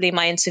 it's probably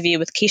my interview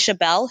with Keisha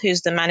Bell,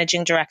 who's the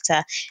managing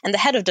director and the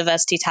head of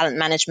diversity, talent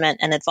management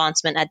and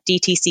advancement at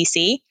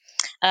DTCC.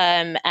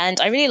 And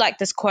I really like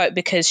this quote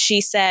because she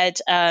said,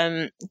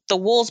 the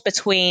walls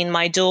between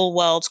my dual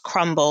worlds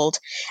crumbled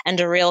and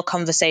a real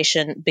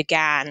conversation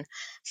began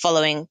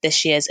following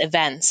this year's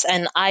events.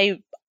 And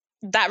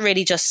that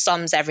really just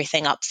sums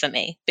everything up for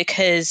me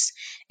because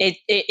it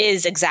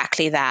is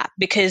exactly that.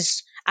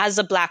 Because as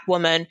a Black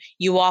woman,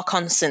 you are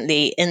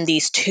constantly in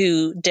these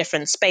two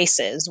different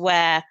spaces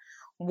where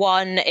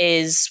one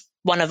is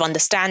one of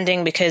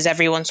understanding because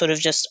everyone sort of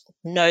just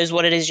knows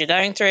what it is you're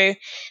going through.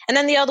 And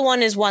then the other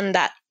one is one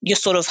that you're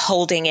sort of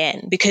holding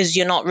in because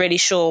you're not really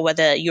sure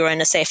whether you're in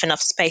a safe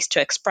enough space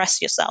to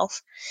express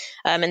yourself.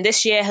 And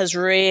this year has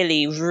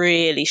really,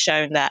 really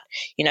shown that,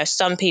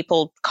 some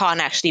people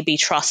can't actually be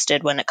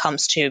trusted when it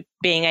comes to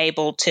being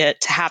able to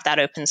have that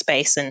open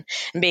space and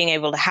being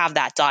able to have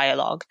that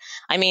dialogue.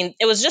 I mean,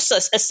 it was just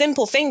a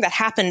simple thing that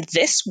happened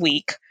this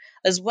week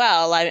as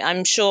well.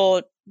 I'm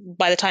sure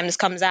by the time this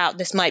comes out,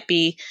 this might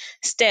be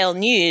stale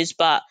news,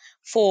 but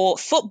for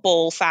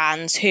football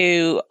fans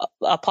who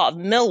are part of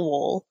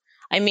Millwall,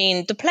 I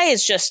mean, the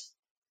players just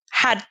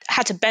had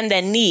to bend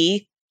their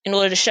knee in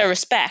order to show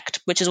respect,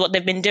 which is what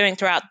they've been doing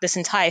throughout this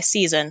entire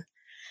season.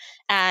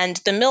 And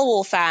the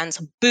Millwall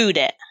fans booed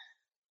it.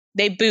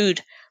 They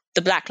booed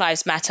the Black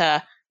Lives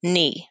Matter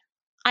knee.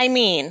 I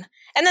mean,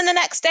 and then the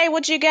next day,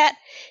 what do you get?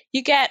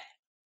 You get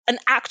an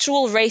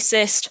actual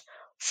racist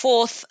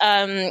fourth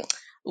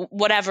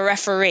whatever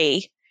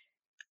referee.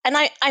 And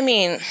I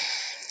mean,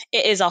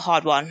 it is a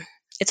hard one.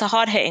 It's a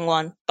hard-hitting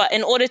one. But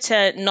in order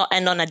to not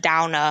end on a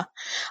downer,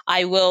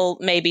 I will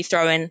maybe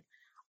throw in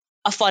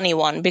a funny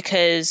one,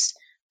 because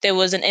there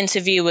was an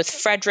interview with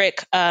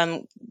Frederick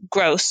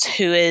Gross,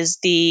 who is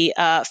the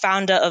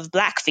founder of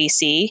Black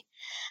VC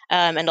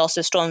and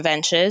also Storm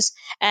Ventures.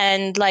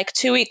 And like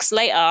 2 weeks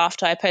later,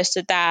 after I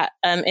posted that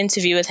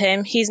interview with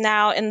him, he's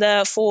now in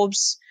the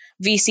Forbes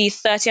VC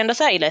 30 under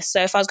 30 list.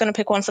 So if I was going to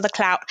pick one for the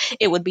clout,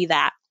 it would be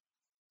that.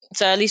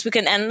 So at least we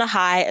can end on a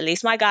high. At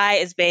least my guy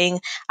is being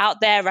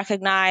out there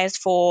recognized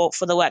for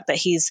the work that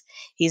he's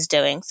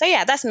doing. So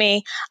yeah, that's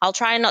me. I'll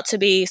try not to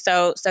be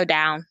so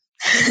down.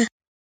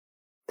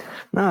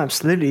 No,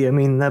 absolutely. I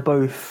mean, they're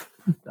both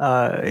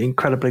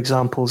incredible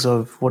examples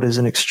of what is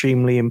an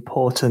extremely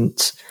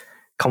important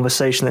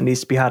conversation that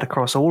needs to be had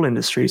across all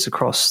industries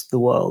across the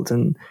world,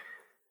 and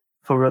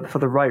for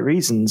the right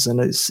reasons. And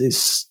it's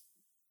just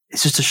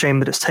a shame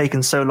that it's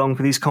taken so long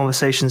for these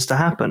conversations to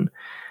happen.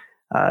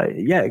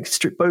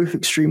 Both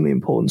extremely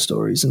important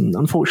stories. And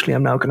unfortunately,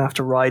 I'm now going to have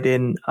to ride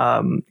in,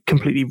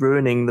 completely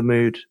ruining the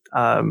mood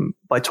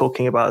by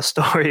talking about a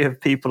story of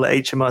people at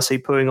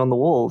HMRC pooing on the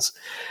walls.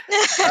 No,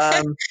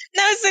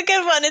 it's a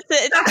good one.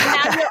 It's now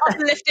you're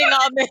uplifting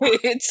our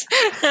moods.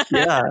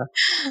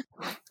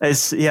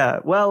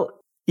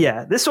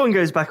 This one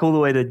goes back all the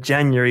way to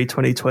January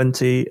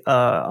 2020.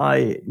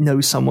 I know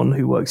someone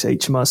who works at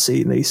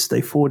HMRC, and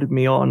they forwarded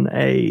me on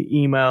a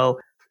email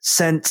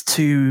sent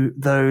to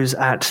those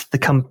at the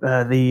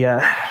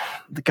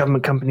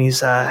government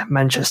company's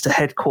Manchester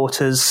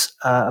headquarters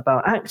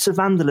about acts of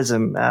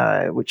vandalism,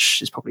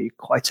 which is probably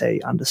quite a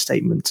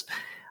understatement,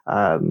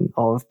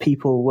 of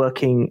people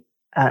working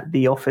at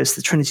the office,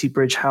 the Trinity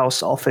Bridge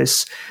House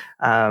office,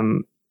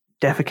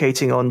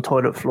 defecating on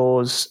toilet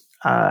floors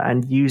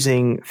and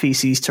using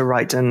feces to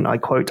write, and I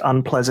quote,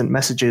 unpleasant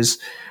messages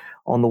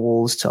on the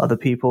walls to other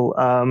people.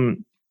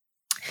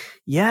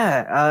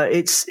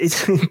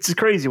 It's a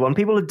crazy one.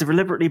 People have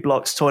deliberately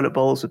blocked toilet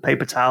bowls with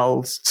paper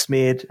towels,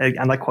 smeared,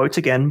 and I quote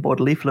again,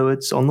 bodily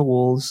fluids on the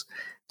walls,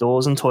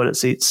 doors and toilet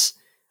seats,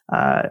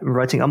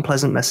 writing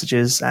unpleasant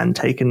messages and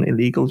taken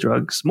illegal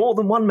drugs. More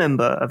than one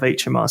member of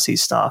HMRC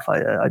staff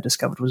I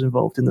discovered was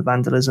involved in the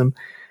vandalism.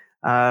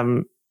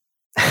 They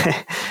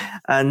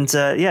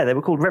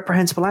were called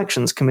reprehensible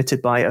actions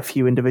committed by a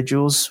few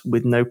individuals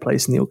with no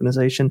place in the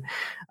organization.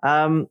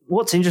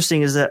 What's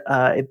interesting is that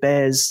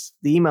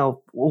the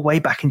email way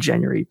back in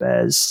January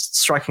bears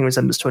striking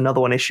resemblance to another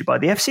one issued by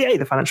the FCA,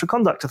 the Financial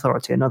Conduct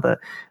Authority, another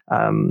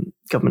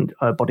government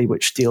body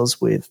which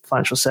deals with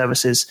financial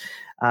services,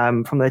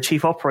 from their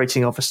chief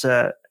operating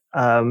officer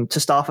to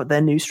staff at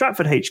their new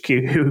Stratford HQ,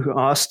 who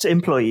asked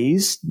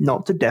employees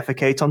not to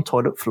defecate on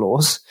toilet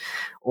floors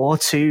or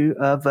to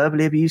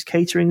verbally abuse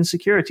catering and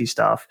security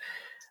staff.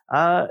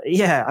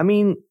 I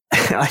mean,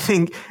 I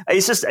think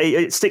it's just,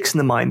 it sticks in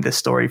the mind, this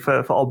story,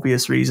 for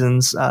obvious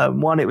reasons.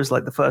 One, it was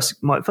like the first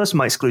of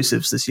my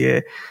exclusives this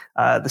year.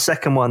 The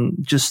second one,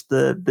 just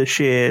the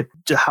sheer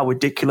how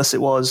ridiculous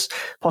it was.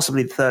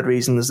 Possibly the third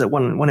reason is that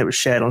when it was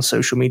shared on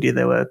social media,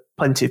 there were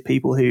plenty of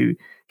people who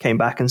came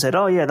back and said,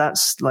 oh yeah,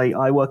 that's like,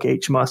 I work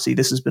at HMRC.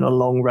 This has been a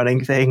long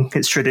running thing.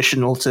 It's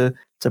traditional to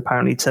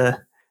apparently to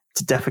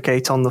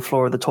defecate on the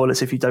floor of the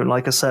toilets if you don't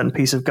like a certain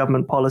piece of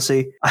government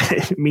policy.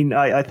 I mean,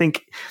 I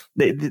think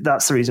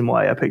that's the reason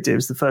why I picked it. It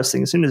was the first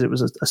thing. As soon as it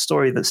was a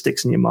story that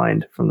sticks in your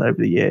mind from over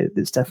the year,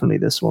 it's definitely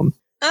this one.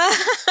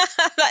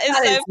 That is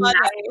so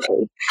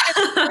funny.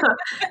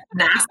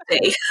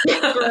 Nasty.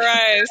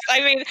 Gross.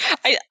 I mean,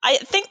 I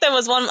think there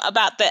was one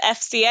about the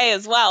FCA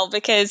as well,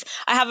 because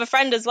I have a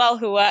friend as well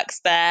who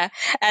works there,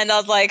 and I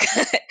was like,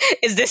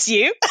 is this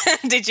you?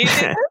 Did you do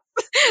this?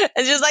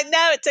 And she was like,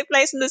 no, it took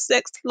place on the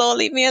 6th floor.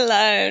 Leave me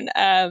alone.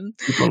 On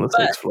the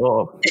 6th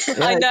floor.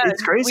 Yeah, I know.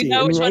 It's crazy. We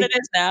know which one it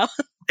is now.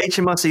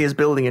 HMRC is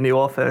building a new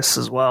office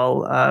as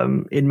well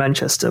in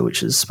Manchester,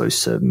 which is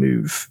supposed to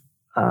move.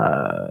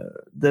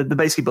 They're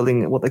basically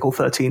building what they call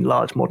 13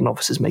 large modern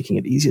offices, making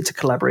it easier to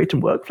collaborate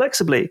and work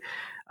flexibly.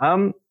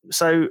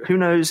 So who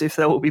knows if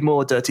there will be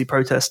more dirty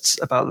protests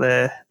about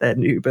their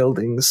new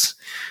buildings.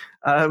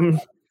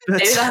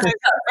 But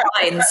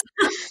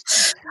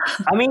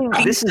I mean,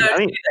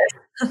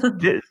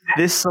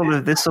 this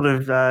sort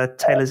of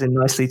tailors in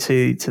nicely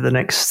to the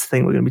next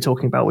thing we're going to be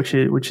talking about, which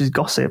is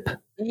gossip.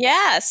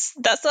 Yes,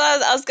 that's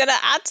what I was going to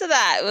add to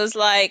that. It was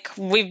like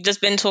we've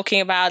just been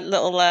talking about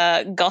little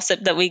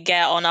gossip that we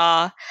get on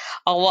our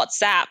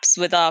WhatsApps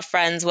with our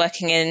friends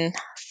working in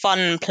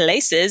fun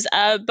places.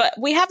 But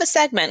we have a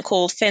segment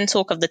called Fin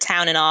Talk of the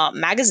Town in our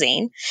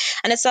magazine,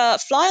 and it's a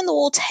fly on the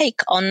wall take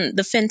on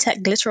the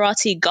fintech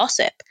glitterati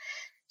gossip.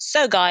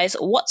 So, guys,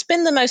 what's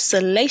been the most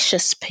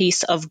salacious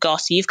piece of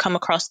gossip you've come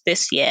across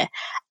this year?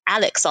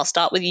 Alex, I'll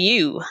start with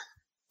you.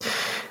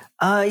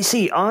 You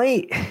see,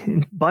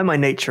 by my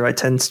nature, I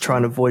tend to try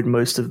and avoid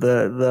most of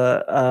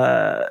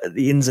the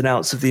ins and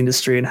outs of the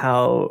industry and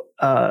how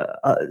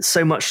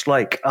so much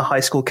like a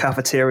high school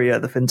cafeteria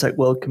the fintech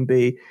world can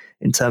be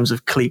in terms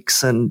of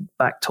cliques and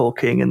back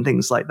talking and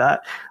things like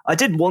that. I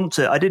did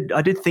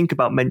think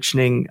about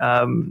mentioning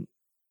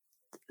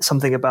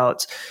something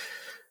about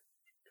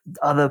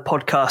other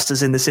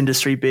podcasters in this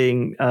industry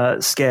being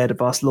scared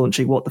of us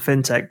launching What the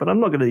Fintech, but I'm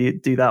not going to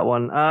do that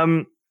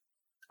one.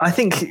 I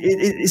think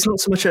it's not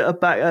so much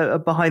a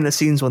behind the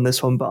scenes on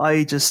this one, but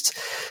I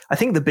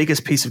think the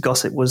biggest piece of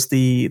gossip was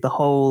the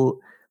whole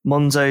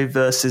Monzo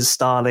versus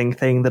Starling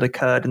thing that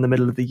occurred in the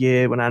middle of the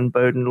year when Anne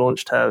Boden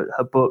launched her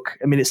book.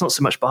 I mean, it's not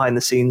so much behind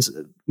the scenes,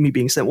 me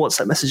being sent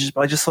WhatsApp messages, but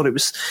I just thought it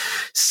was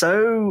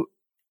so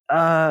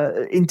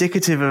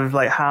indicative of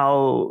like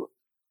how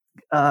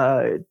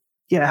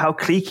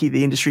cliquey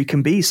the industry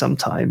can be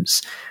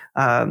sometimes.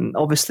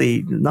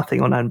 Obviously,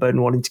 nothing on Anne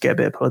Boden wanting to get a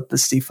bit of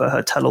publicity for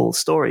her tell-all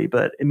story,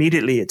 but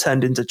immediately it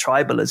turned into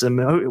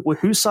tribalism.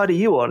 Whose side are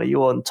you on? Are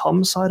you on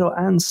Tom's side or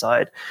Anne's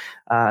side?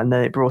 And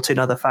then it brought in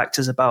other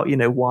factors about,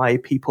 why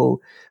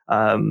people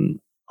are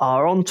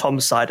on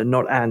Tom's side and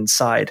not Anne's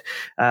side.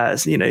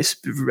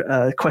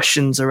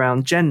 Questions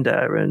around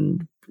gender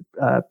and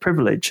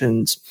privilege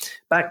and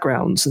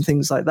backgrounds and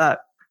things like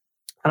that.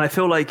 And I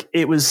feel like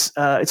it's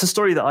a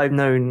story that I've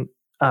known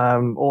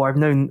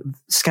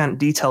scant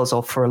details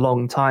of for a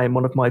long time.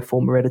 One of my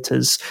former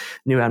editors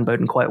knew Anne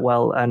Boden quite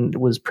well and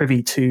was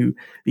privy to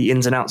the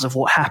ins and outs of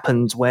what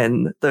happened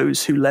when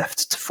those who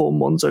left to form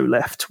Monzo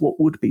left what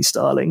would be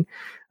Starling.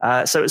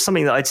 So it's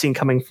something that I'd seen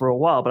coming for a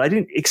while, but I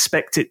didn't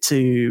expect it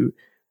to,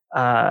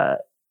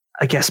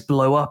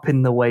 blow up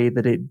in the way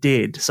that it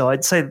did. So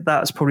I'd say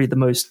that's probably the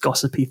most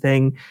gossipy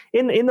thing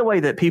in the way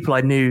that people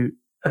I knew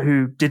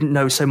who didn't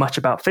know so much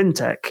about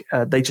fintech,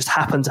 they just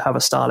happened to have a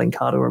Starling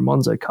card or a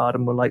Monzo card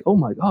and were like, oh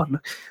my God,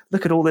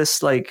 look at all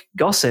this like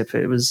gossip.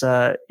 It was,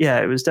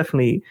 it was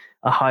definitely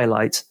a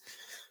highlight.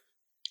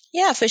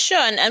 Yeah, for sure.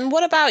 And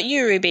what about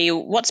you, Ruby?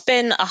 What's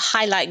been a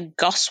highlight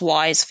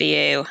goss-wise for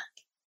you?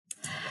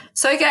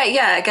 So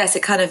I guess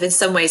it kind of in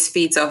some ways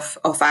feeds off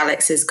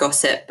Alex's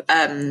gossip,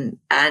 and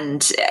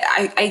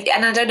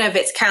I don't know if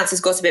it counts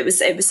as gossip. It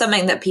was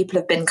something that people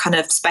have been kind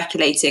of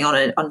speculating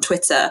on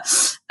Twitter,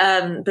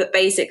 but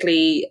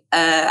basically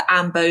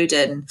Anne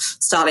Boden,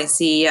 Starling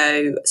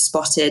CEO,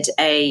 spotted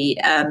a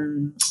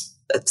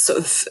sort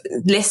of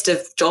list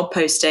of job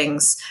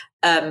postings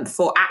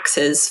for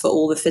actors for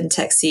all the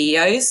fintech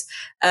CEOs.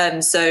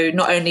 So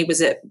not only was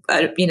it,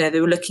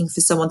 they were looking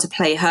for someone to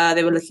play her,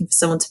 they were looking for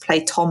someone to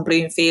play Tom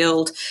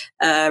Bloomfield,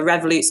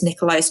 Revolut's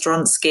Nikolai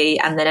Stronsky,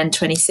 and then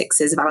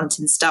N26's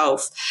Valentin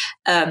Stauff.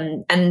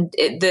 And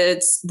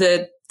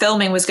the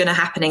filming was going to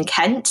happen in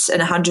Kent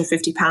and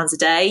 £150 a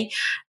day.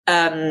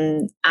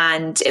 And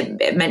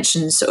it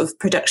mentions sort of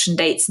production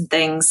dates and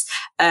things.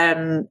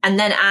 And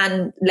then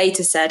Anne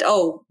later said,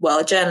 oh, well,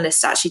 a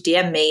journalist actually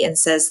DM'd me and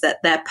says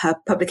that their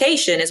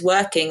publication is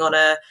working on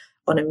a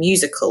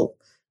musical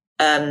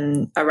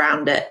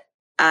around it.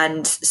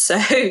 And so,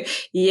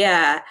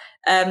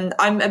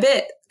 I'm a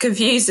bit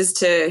confused as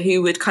to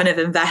who would kind of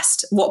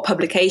what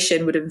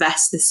publication would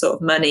invest this sort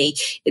of money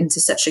into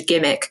such a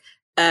gimmick.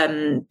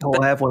 I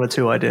have one or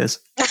two ideas.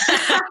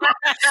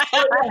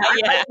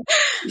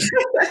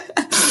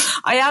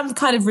 I am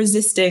kind of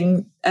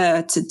resisting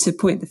to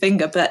point the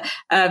finger, but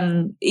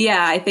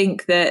I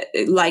think that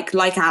like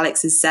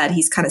Alex has said,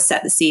 he's kind of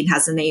set the scene,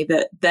 hasn't he?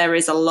 That there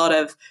is a lot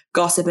of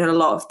gossip and a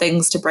lot of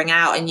things to bring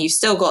out, and you've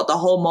still got the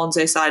whole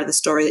Monzo side of the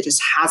story that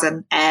just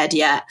hasn't aired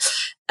yet.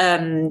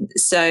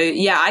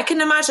 I can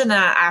imagine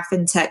our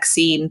fintech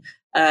scene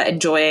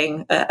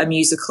enjoying a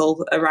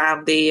musical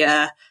around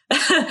the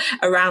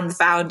around the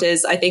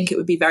founders. I think it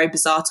would be very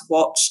bizarre to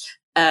watch.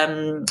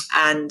 I'm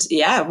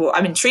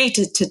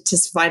intrigued to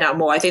find out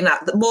more. I think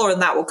that more on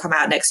that will come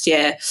out next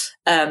year.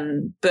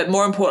 But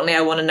more importantly,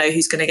 I want to know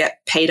who's going to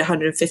get paid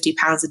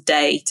 £150 a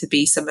day to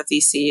be some of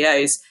these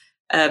CEOs.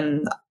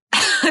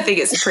 I think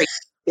it's a pretty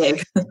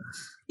big.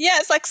 Yeah,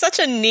 it's like such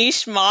a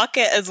niche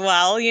market as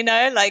well,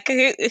 like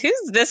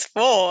who's this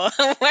for?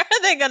 Where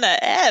are they going to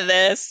air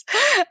this?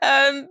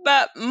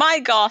 But my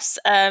goss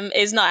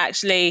is not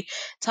actually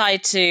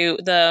tied to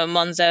the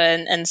Monzo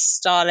and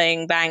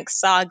Starling Bank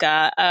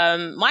saga.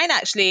 Mine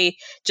actually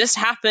just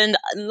happened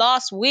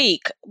last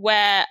week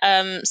where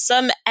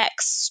some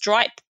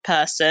ex-Stripe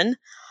person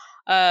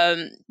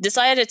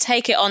decided to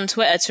take it on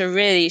Twitter to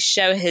really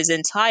show his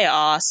entire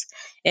arse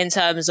in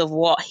terms of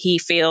what he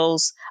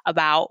feels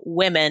about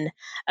women.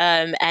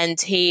 And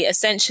he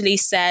essentially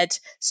said,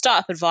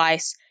 startup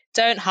advice,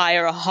 don't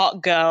hire a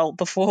hot girl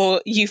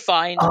before you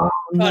find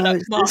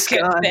product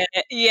market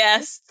fit.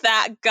 Yes,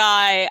 that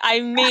guy. I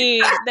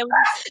mean, there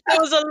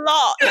was a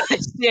lot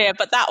this year,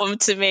 but that one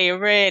to me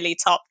really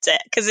topped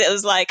it, because it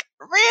was like,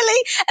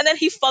 really? And then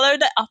he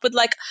followed it up with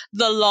like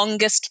the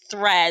longest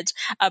thread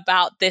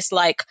about this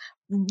like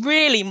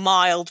really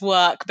mild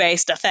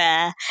work-based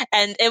affair,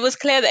 and it was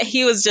clear that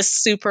he was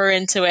just super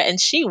into it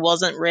and she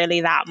wasn't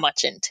really that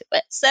much into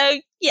it. So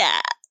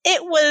yeah,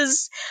 it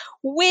was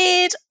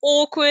weird,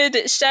 awkward.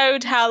 It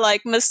showed how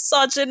like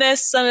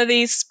misogynist some of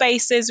these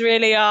spaces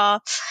really are,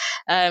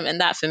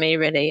 and that for me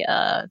really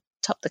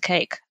topped the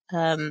cake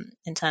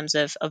in terms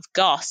of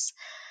goss.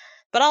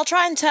 But I'll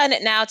try and turn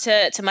it now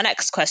to my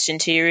next question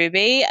to you,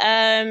 Ruby.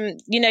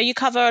 You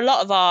cover a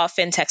lot of our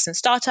fintechs and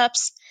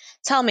startups.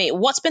 Tell me,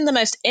 what's been the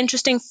most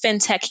interesting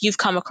fintech you've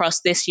come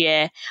across this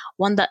year,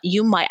 one that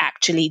you might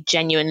actually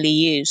genuinely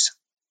use?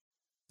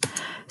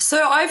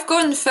 So I've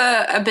gone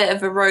for a bit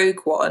of a rogue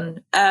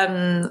one.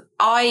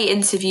 I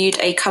interviewed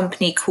a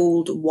company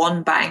called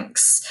One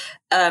Banks.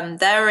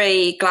 They're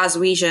a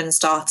Glaswegian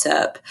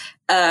startup.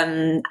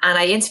 And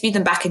I interviewed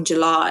them back in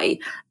July.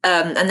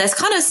 And there's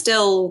kind of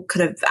still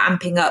kind of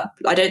amping up.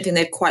 I don't think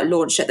they've quite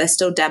launched it. They're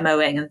still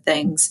demoing and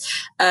things.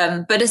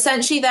 But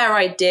essentially their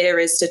idea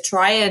is to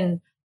try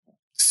and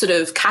sort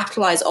of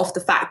capitalize off the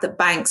fact that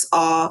banks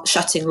are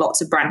shutting lots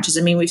of branches.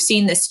 I mean, we've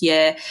seen this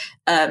year,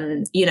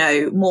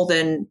 more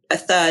than a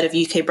third of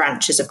UK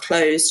branches have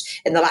closed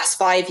in the last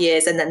 5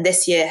 years. And then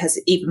this year has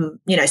even,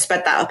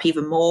 sped that up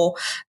even more.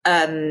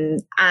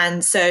 And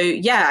so,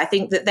 yeah, I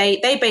think that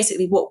they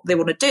basically, what they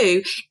want to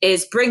do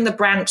is bring the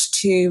branch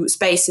to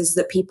spaces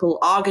that people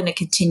are going to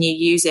continue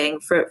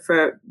using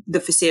for the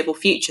foreseeable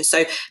future.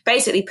 So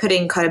basically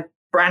putting kind of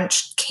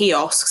branch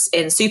kiosks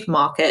in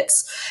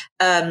supermarkets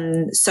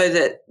so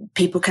that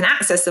people can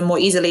access them more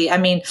easily. I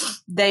mean,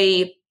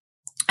 they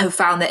have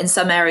found that in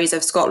some areas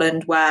of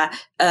Scotland where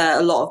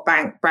a lot of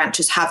bank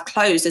branches have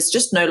closed, there's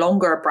just no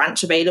longer a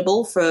branch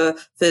available for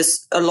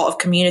a lot of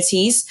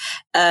communities.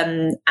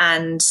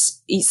 And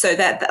so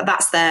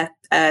that's their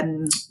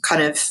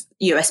kind of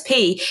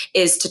USP,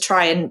 is to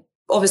try and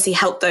obviously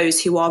help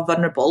those who are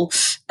vulnerable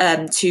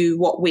to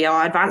what we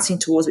are advancing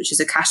towards, which is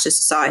a cashless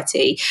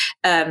society.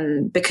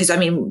 Because, I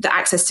mean, the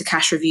Access to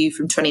Cash review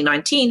from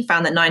 2019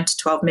 found that 9 to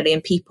 12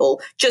 million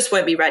people just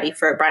won't be ready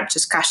for a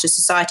branchless cashless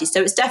society.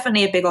 So it's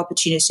definitely a big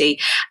opportunity.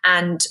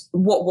 And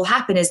what will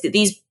happen is that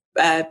these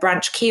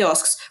branch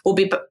kiosks will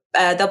be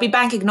they'll be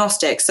bank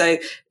agnostic. So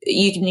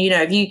you can,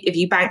 if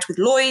you banked with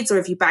Lloyds, or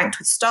if you banked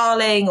with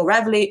Starling or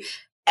Revolut,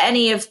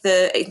 any of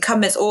the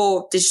incumbents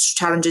or digital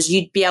challengers,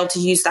 you'd be able to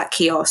use that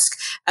kiosk.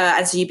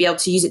 And so you'd be able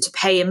to use it to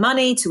pay in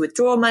money, to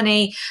withdraw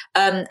money.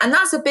 And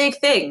that's a big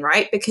thing,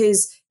 right?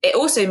 Because it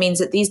also means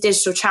that these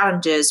digital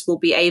challengers will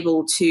be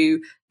able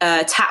to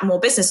tap more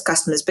business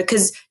customers,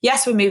 because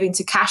yes, we're moving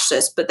to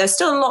cashless, but there's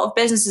still a lot of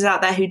businesses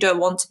out there who don't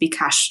want to be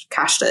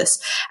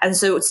cashless. And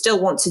so would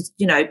still want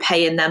to,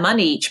 pay in their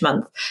money each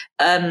month,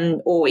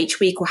 or each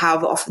week, or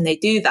however often they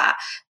do that.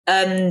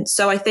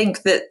 So I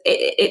think that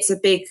it's a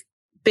big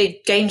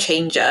game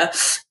changer,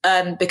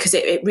 because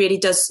it really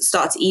does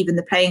start to even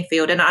the playing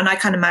field. And I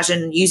can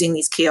imagine using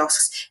these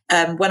kiosks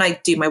when I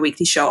do my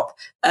weekly shop,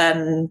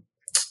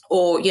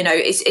 or,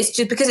 it's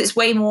just because it's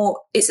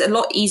a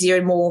lot easier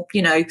and more,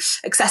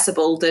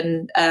 accessible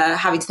than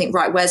having to think,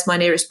 right, where's my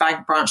nearest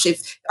bank branch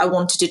if I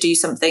wanted to do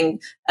something,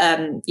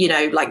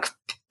 like,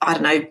 I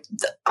don't know.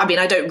 I mean,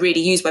 I don't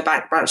really use my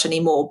bank branch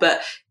anymore,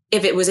 but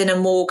if it was in a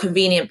more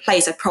convenient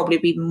place, I'd probably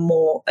be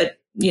more, I'd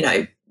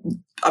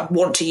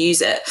want to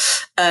use it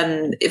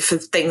for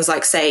things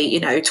like, say,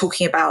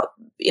 talking about,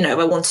 I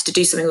wanted to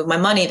do something with my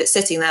money that's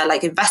sitting there,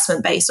 like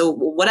investment based or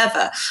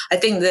whatever. I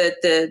think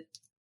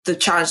the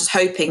challenge is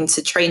hoping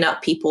to train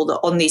up people that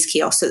on these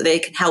kiosks so that they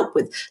can help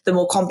with the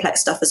more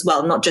complex stuff as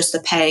well, not just the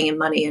paying in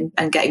money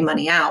and getting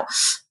money out.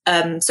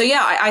 So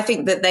yeah, I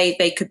think that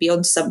they could be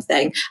onto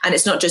something, and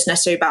it's not just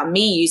necessarily about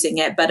me using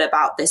it, but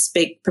about this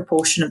big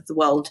proportion of the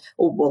world,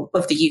 or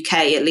of the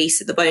UK at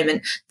least at the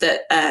moment,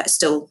 that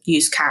still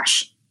use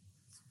cash.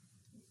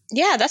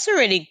 Yeah, that's a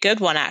really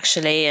good one,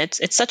 actually.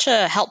 It's such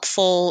a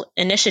helpful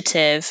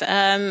initiative.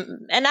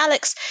 And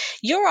Alex,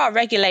 you're our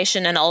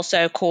regulation and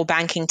also core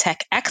banking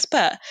tech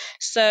expert.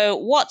 So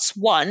what's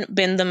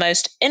been the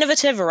most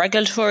innovative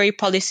regulatory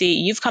policy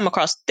you've come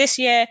across this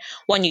year,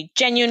 one you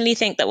genuinely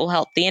think that will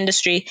help the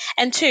industry?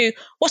 And 2,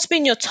 what's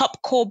been your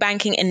top core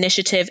banking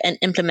initiative and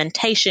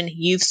implementation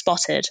you've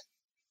spotted?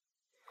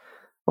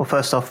 Well,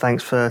 first off,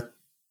 thanks for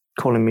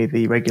calling me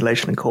the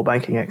regulation and core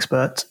banking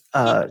expert.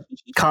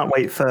 Can't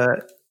wait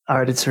for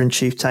our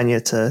editor-in-chief,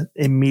 Tanya, to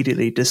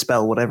immediately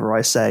dispel whatever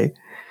I say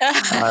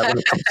when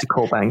it comes to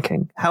core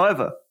banking.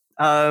 However,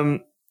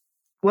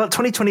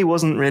 2020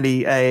 wasn't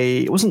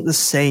the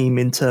same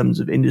in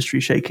terms of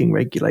industry-shaking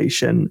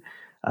regulation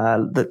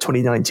that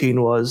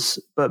 2019 was,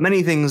 but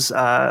many things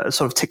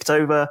sort of ticked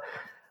over.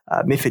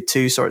 MiFID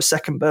II saw its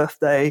second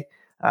birthday,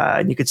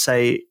 and you could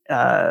say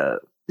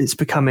it's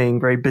becoming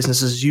very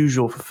business as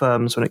usual for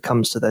firms when it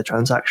comes to their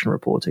transaction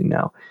reporting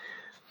now.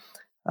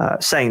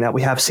 Saying that,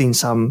 we have seen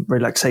some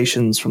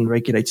relaxations from the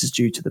regulators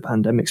due to the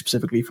pandemic,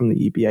 specifically from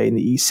the EBA and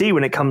the EC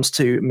when it comes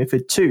to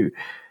MiFID II.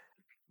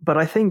 But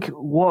I think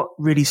what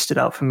really stood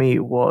out for me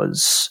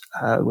was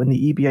when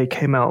the EBA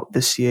came out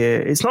this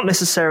year. It's not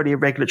necessarily a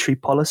regulatory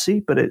policy,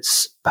 but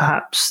it's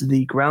perhaps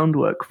the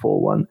groundwork for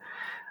one.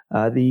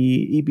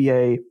 The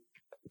EBA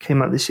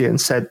came out this year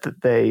and said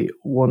that they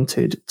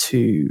wanted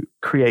to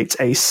create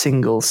a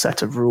single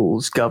set of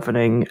rules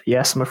governing,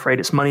 yes, I'm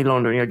afraid it's money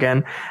laundering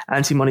again,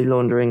 anti-money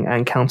laundering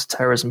and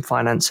counterterrorism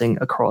financing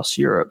across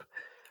Europe.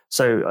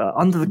 So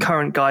under the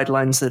current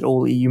guidelines that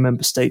all EU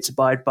member states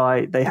abide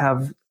by, they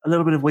have a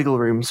little bit of wiggle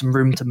room, some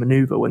room to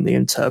maneuver when they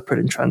interpret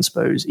and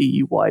transpose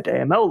EU-wide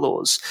AML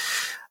laws.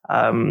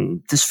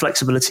 This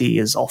flexibility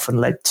has often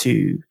led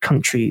to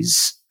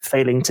countries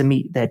failing to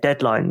meet their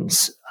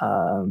deadlines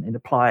in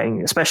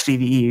applying, especially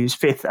the EU's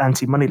fifth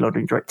anti-money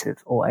laundering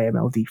directive, or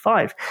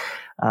AMLD5.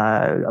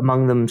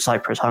 Among them,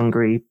 Cyprus,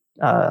 Hungary,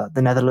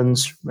 the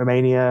Netherlands,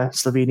 Romania,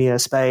 Slovenia,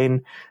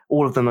 Spain.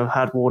 All of them have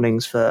had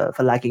warnings for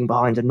lagging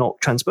behind and not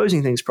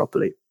transposing things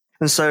properly.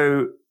 And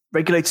so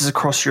regulators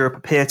across Europe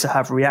appear to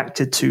have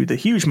reacted to the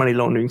huge money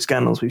laundering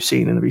scandals we've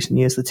seen in the recent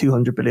years, the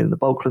 200 billion in the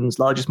Balkans,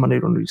 largest money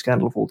laundering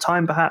scandal of all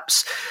time,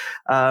 perhaps,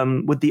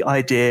 with the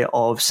idea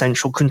of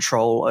central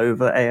control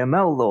over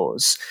AML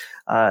laws.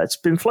 It's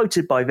been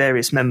floated by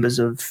various members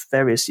of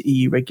various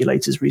EU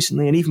regulators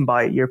recently, and even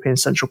by European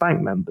Central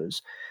Bank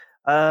members.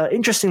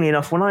 Interestingly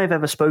enough, when I've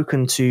ever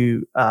spoken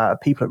to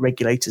people at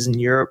regulators in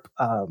Europe,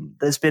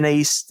 there's been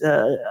a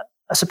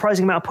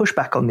surprising amount of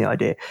pushback on the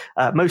idea,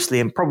 mostly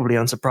and probably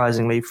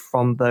unsurprisingly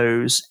from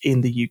those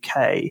in the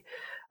UK.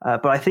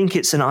 But I think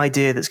it's an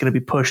idea that's going to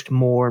be pushed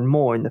more and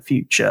more in the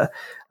future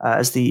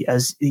as the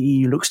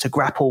EU looks to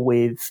grapple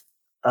with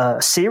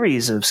a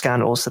series of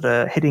scandals that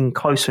are hitting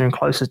closer and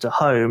closer to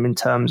home in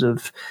terms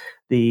of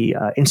the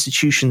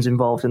institutions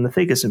involved and the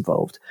figures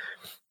involved.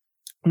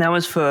 Now,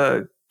 as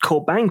for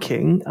core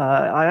banking,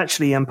 I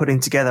actually am putting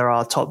together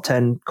our top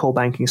 10 core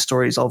banking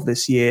stories of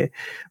this year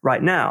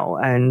right now.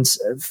 And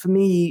for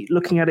me,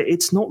 looking at it,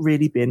 it's not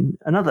really been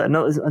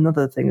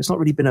another thing. It's not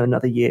really been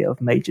another year of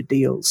major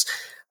deals.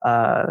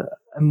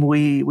 And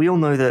we all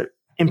know that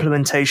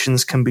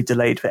implementations can be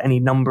delayed for any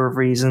number of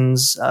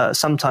reasons.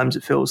 Sometimes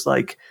it feels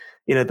like,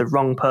 the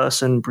wrong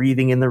person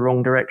breathing in the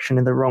wrong direction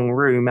in the wrong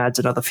room adds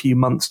another few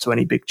months to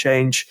any big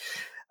change.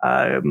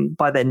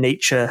 By their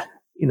nature,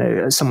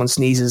 someone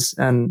sneezes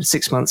and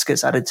 6 months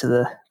gets added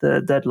to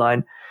the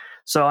deadline.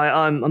 So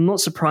I'm not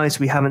surprised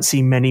we haven't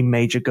seen many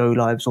major go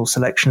lives or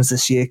selections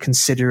this year,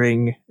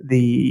 considering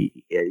the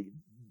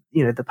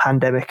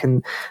pandemic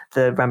and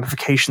the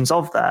ramifications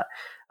of that.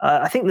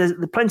 I think there's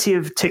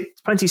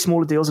plenty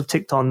smaller deals have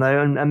ticked on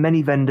though, and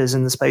many vendors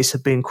in the space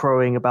have been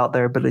crowing about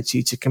their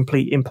ability to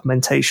complete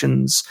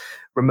implementations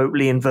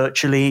remotely and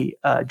virtually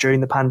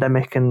during the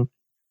pandemic. And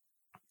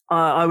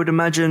I would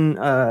imagine,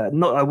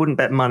 I wouldn't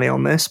bet money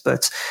on this,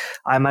 but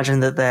I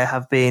imagine that there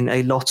have been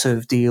a lot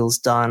of deals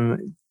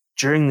done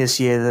during this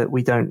year that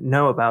we don't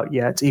know about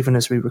yet, even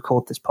as we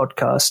record this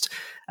podcast,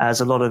 as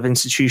a lot of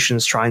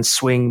institutions try and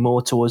swing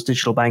more towards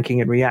digital banking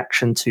in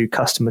reaction to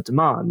customer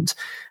demand.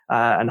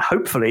 And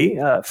hopefully,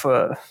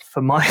 for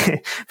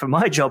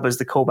my job as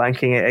the core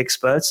banking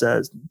expert,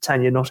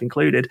 Tanya not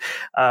included,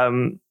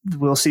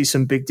 we'll see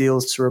some big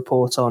deals to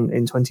report on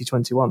in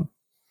 2021.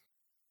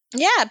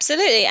 Yeah,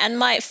 absolutely. And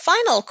my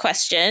final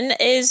question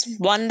is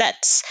one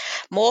that's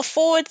more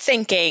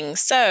forward-thinking.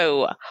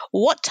 So,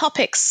 what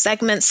topics,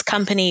 segments,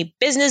 company,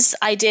 business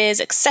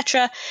ideas,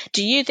 etc.,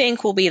 do you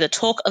think will be the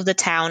talk of the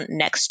town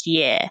next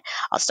year?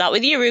 I'll start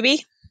with you,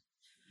 Ruby.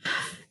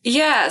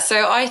 Yeah,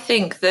 so I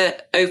think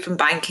that open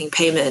banking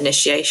payment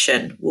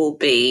initiation will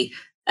be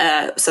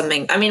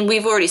something. I mean,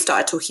 we've already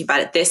started talking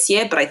about it this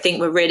year, but I think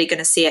we're really going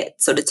to see it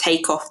sort of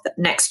take off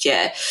next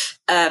year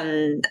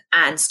and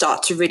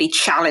start to really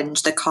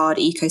challenge the card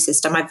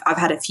ecosystem. I've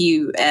had a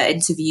few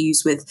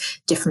interviews with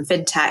different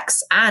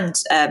fintechs and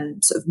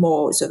sort of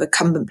more sort of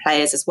incumbent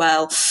players as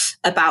well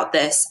about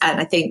this. And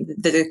I think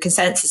the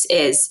consensus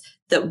is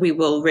that we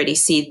will really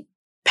see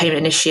payment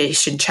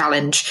initiation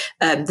challenge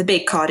the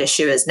big card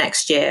issuers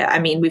next year. I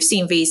mean, we've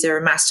seen Visa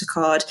and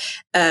MasterCard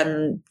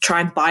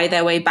try and buy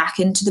their way back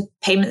into the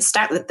payment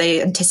stack that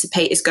they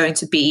anticipate is going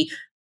to be,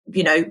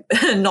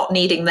 not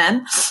needing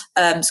them,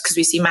 because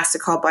we see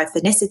MasterCard buy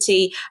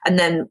Finicity. And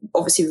then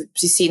obviously we've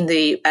seen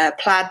the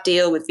Plaid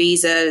deal with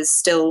Visa,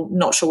 still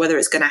not sure whether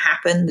it's going to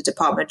happen. The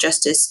Department of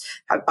Justice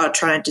are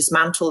trying to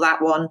dismantle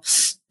that one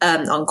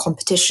on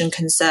competition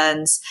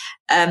concerns.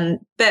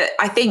 But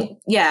I think,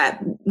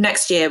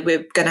 next year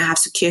we're going to have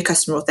secure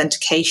customer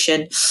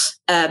authentication.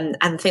 And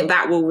I think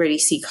that will really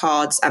see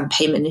cards and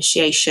payment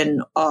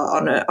initiation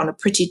on a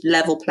pretty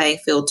level playing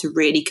field to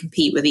really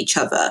compete with each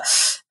other.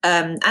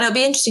 And it'll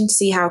be interesting to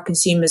see how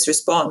consumers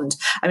respond.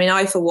 I mean,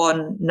 I, for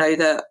one, know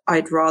that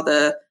I'd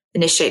rather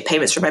initiate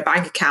payments from my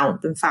bank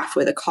account than faff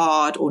with a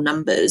card or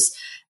numbers.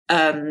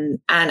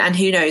 And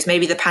who knows,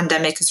 maybe the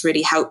pandemic has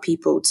really helped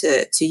people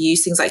to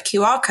use things like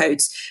QR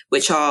codes,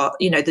 which are,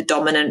 the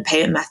dominant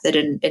payment method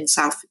in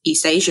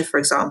Southeast Asia, for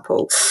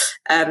example.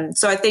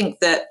 So I think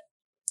that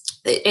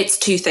it's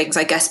two things.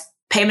 I guess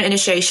payment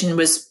initiation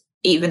was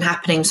even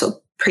happening sort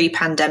of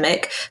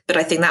pre-pandemic, but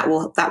I think that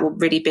will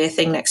really be a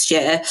thing next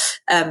year.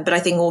 But I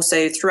think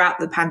also throughout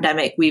the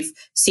pandemic, we've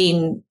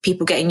seen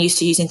people getting used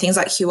to using things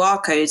like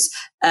QR codes,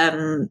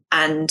 and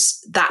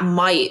that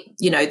might,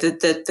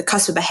 the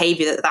customer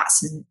behavior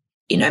that's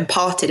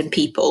imparted in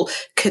people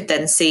could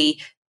then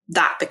see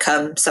that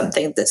become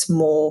something that's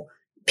more.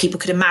 People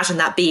could imagine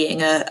that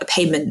being a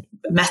payment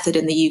method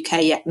in the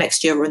UK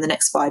next year or in the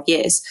next 5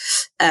 years.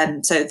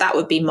 So that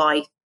would be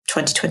my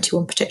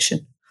 2021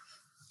 prediction.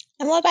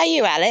 And what about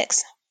you,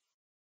 Alex?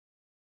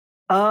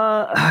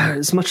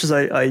 As much as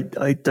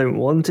I don't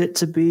want it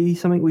to be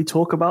something we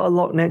talk about a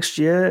lot next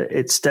year,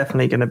 it's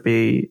definitely going to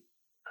be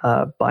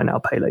buy now,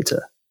 pay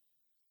later.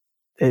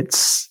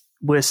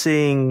 We're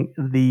seeing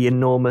the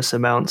enormous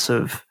amounts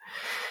of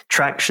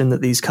traction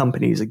that these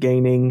companies are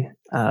gaining,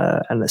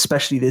 and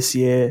especially this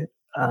year.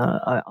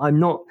 I'm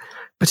not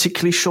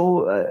particularly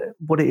sure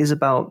what it is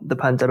about the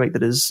pandemic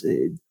that has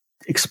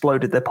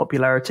exploded their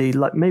popularity.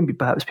 Like maybe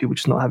perhaps people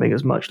just not having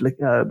as much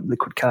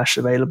liquid cash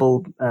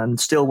available and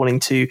still wanting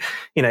to,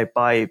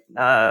 buy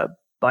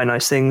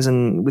nice things.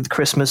 And with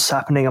Christmas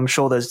happening, I'm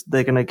sure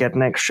they're going to get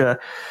an extra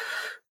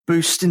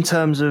boost in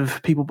terms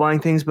of people buying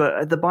things.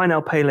 But the buy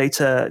now, pay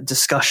later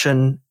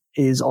discussion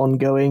is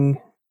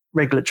ongoing.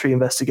 Regulatory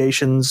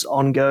investigations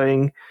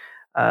ongoing.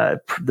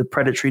 The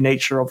predatory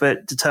nature of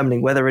it,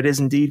 determining whether it is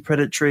indeed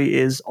predatory,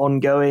 is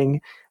ongoing.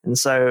 And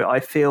so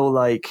I feel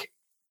like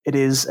it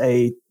is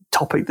a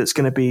topic that's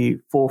going to be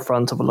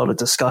forefront of a lot of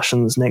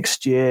discussions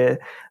next year.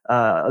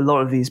 A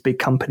lot of these big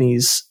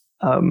companies,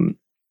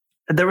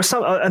 there are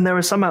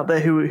some out there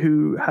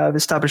who have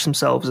established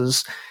themselves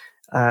as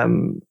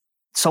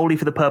solely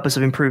for the purpose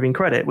of improving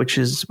credit, which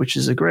is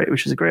a great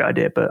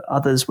idea. But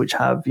others which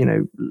have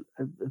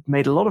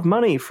made a lot of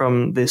money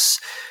from this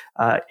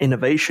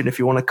innovation, if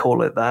you want to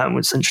call it that, and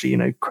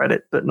essentially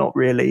credit, but not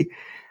really.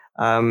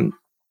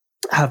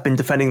 Have been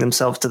defending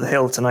themselves to the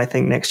hilt. And I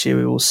think next year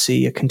we will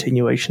see a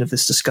continuation of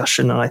this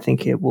discussion, and I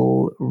think it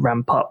will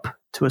ramp up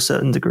to a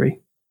certain degree.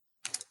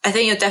 I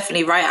think you're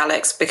definitely right,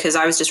 Alex, because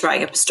I was just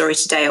writing up a story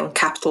today on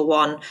Capital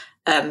One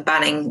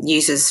banning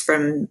users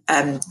from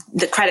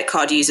the credit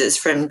card users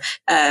from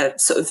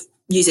sort of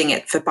using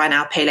it for buy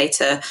now, pay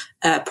later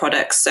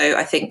products. So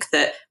I think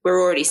that we're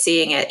already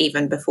seeing it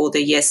even before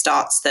the year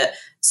starts, that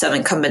some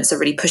incumbents are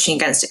really pushing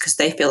against it because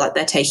they feel like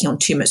they're taking on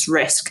too much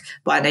risk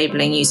by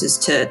enabling users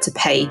to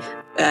pay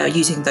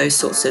using those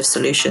sorts of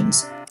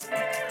solutions.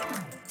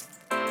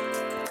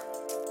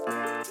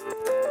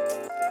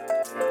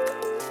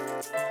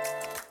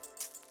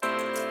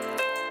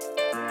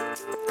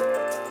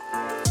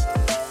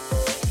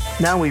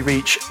 Now we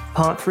reach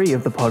part 3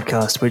 of the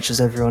podcast, which, as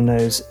everyone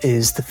knows,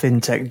 is the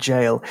FinTech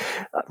Jail.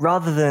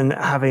 Rather than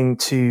having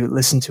to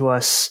listen to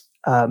us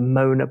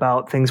moan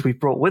about things we've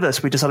brought with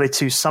us, we decided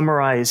to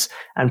summarize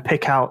and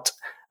pick out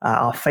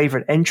our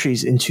favorite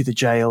entries into the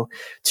jail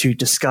to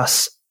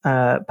discuss,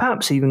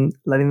 perhaps even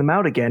letting them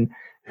out again.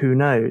 Who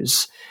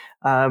knows?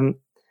 I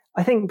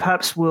think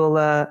perhaps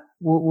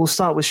we'll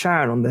start with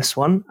Sharon on this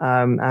one,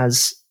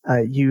 as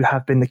you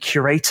have been the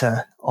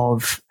curator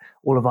of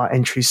all of our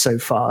entries so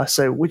far.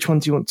 So which one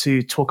do you want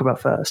to talk about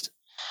first?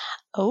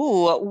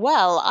 Oh,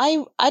 well,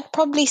 I'd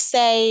probably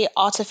say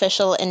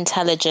artificial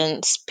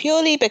intelligence,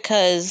 purely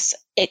because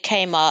it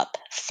came up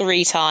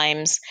 3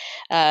 times.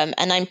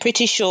 And I'm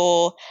pretty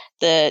sure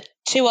the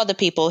 2 other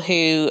people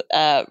who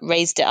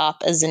raised it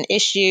up as an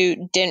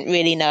issue didn't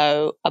really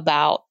know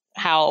about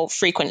how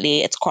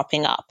frequently it's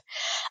cropping up.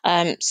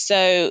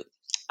 So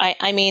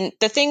I mean,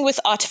 the thing with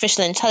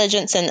artificial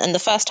intelligence, and the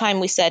first time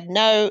we said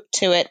no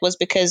to it was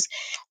because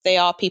they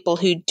are people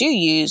who do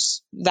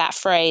use that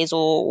phrase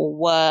or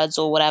words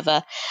or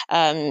whatever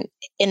in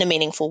a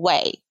meaningful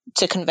way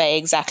to convey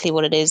exactly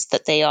what it is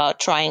that they are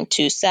trying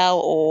to sell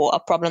or a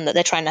problem that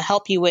they're trying to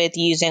help you with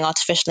using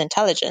artificial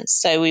intelligence.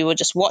 So we were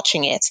just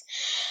watching it.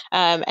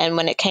 And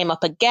when it came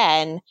up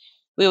again,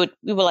 we were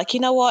like, you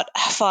know what?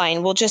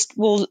 Fine.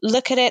 We'll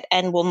look at it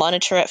and we'll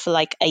monitor it for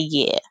like a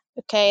year.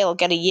 Okay, I'll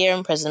get a year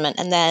imprisonment.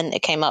 And then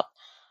it came up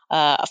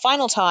a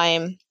final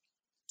time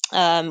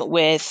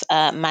with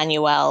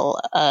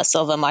Manuel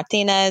Silva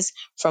Martinez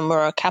from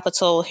Muro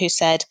Capital, who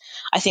said,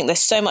 I think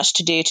there's so much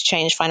to do to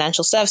change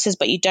financial services,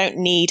 but you don't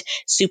need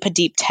super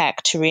deep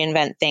tech to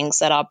reinvent things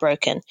that are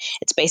broken.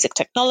 It's basic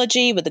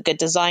technology with a good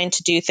design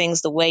to do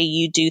things the way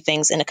you do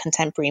things in a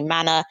contemporary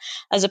manner,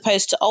 as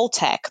opposed to old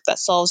tech that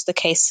solves the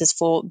cases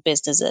for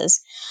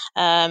businesses.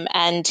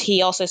 And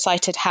he also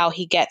cited how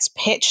he gets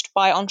pitched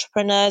by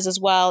entrepreneurs as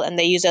well, and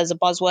they use it as a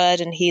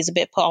buzzword, and he's a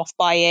bit put off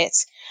by it.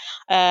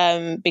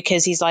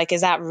 Because he's like,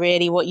 is that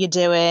really what you're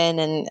doing?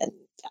 And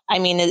I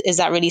mean, is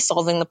that really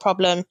solving the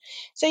problem?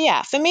 So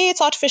yeah, for me,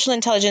 it's artificial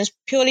intelligence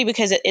purely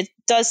because it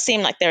does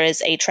seem like there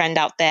is a trend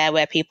out there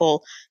where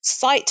people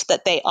cite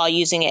that they are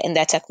using it in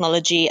their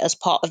technology as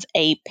part of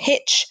a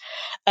pitch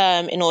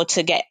in order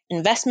to get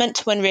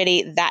investment, when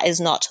really that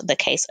is not the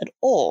case at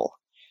all.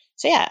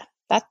 So yeah,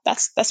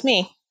 that's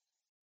me.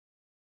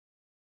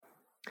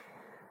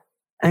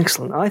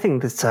 Excellent. I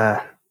think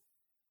that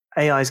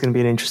AI is going to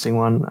be an interesting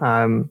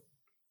one.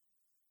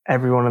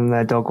 Everyone and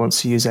their dog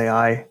wants to use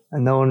AI,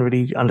 and no one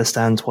really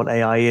understands what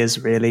AI is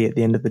really at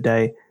the end of the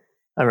day.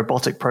 A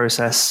robotic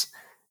process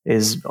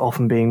is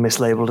often being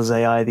mislabeled as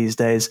AI these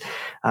days,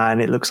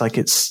 and it looks like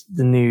it's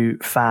the new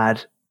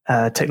fad,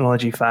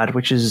 technology fad,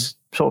 which is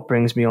sort of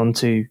brings me on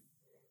to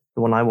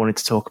the one I wanted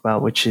to talk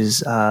about, which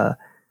is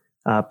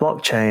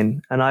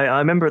blockchain. And I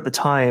remember at the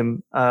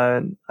time,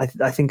 I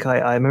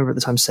remember at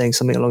the time saying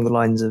something along the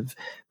lines of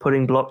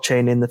putting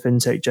blockchain in the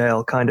fintech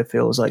jail kind of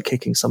feels like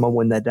kicking someone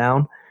when they're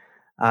down.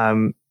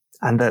 And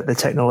that the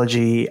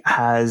technology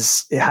had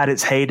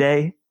its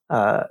heyday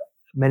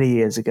many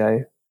years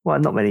ago. Well,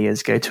 not many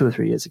years ago, 2 or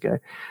 3 years ago.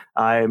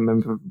 I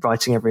remember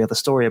writing every other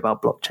story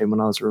about blockchain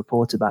when I was a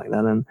reporter back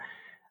then. And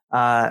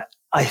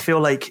I feel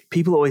like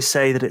people always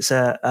say that it's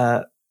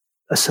a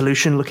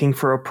solution looking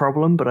for a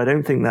problem, but I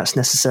don't think that's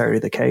necessarily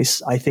the case.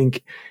 I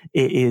think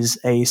it is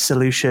a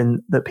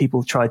solution that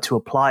people try to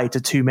apply to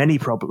too many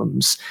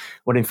problems,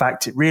 when in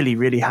fact it really,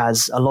 really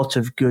has a lot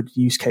of good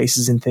use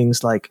cases in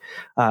things like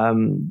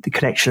the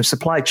connection of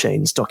supply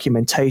chains,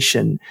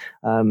 documentation,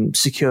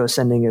 secure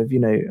sending of,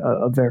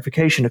 of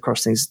verification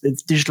across things,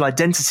 digital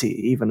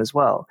identity even as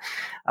well.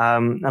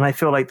 And I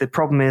feel like the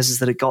problem is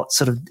that it got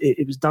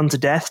it was done to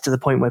death to the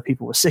point where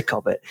people were sick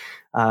of it.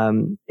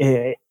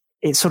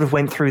 It sort of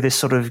went through this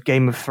sort of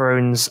Game of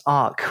Thrones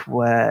arc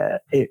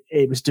where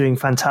it was doing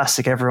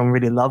fantastic. Everyone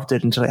really loved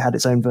it until it had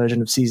its own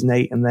version of season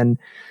 8, and then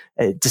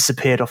it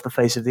disappeared off the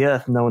face of the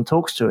earth and no one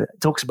talks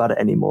about it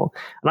anymore.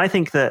 And I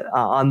think that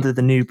under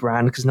the new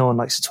brand, because no one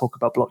likes to talk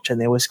about blockchain,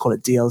 they always call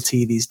it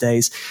DLT these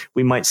days,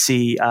 we might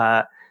see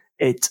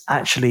it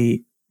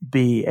actually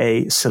be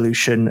a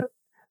solution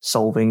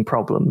solving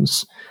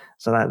problems.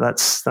 So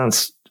that's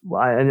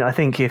I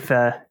think if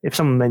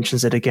someone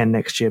mentions it again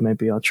next year,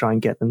 maybe I'll try and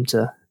get them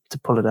to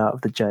pull it out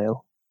of the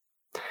jail.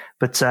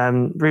 But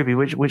Ruby,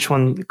 which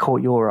one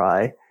caught your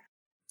eye?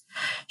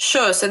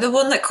 Sure. So the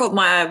one that caught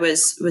my eye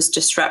was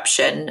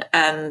Disruption.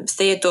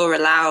 Theodora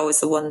Lau was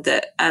the one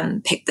that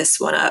picked this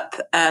one up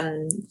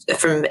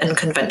from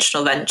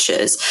Unconventional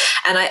Ventures.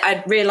 And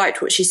I really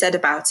liked what she said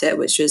about it,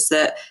 which was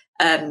that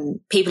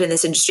people in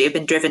this industry have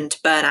been driven to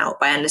burnout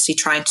by endlessly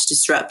trying to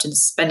disrupt and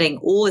spending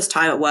all this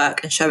time at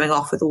work and showing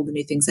off with all the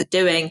new things they're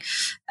doing.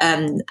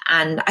 And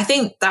I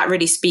think that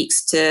really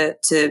speaks to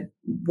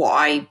what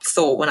I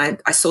thought when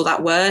I saw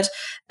that word.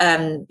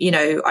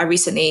 I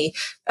recently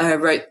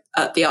wrote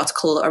up the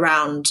article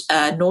around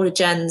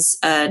Nordigen's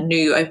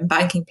new open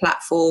banking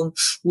platform,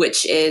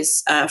 which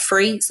is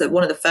free. So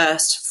one of the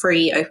first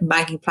free open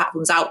banking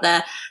platforms out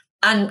there.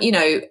 And,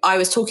 I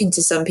was talking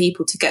to some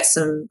people to get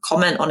some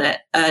comment on it.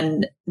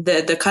 And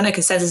the kind of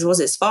consensus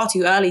was it's far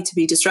too early to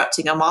be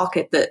disrupting a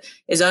market that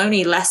is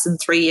only less than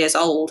 3 years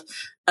old.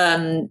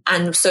 And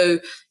so,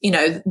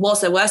 whilst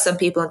there were some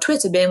people on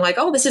Twitter being like,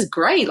 oh, this is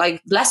great,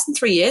 like less than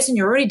 3 years and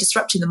you're already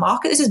disrupting the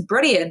market. This is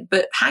brilliant.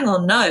 But hang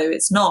on, no,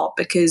 it's not,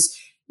 because,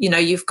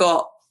 you've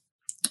got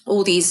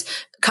all these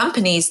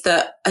companies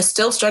that are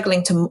still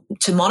struggling to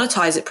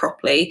monetize it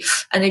properly.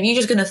 And if you're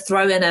just going to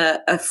throw in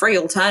a free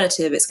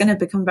alternative, it's going to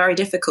become very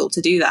difficult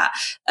to do that.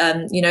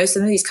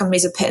 Some of these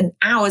companies are putting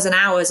hours and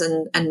hours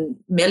and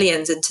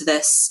millions into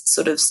this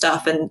sort of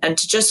stuff. And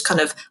to just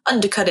kind of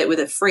undercut it with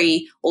a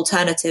free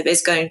alternative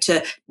is going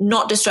to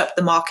not disrupt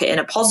the market in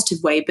a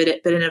positive way, but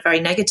in a very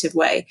negative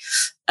way.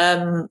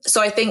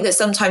 So I think that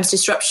sometimes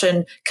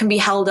disruption can be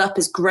held up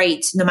as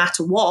great no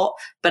matter what,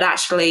 but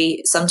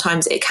actually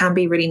sometimes it can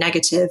be really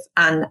negative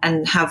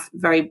and have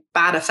very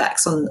bad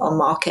effects on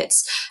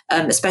markets,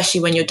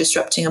 especially when you're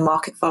disrupting a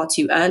market far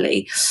too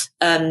early.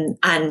 And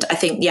I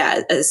think,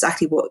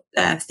 exactly what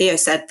Theo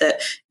said,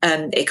 that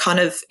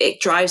it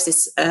drives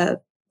this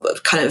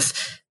kind of,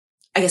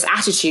 I guess,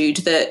 attitude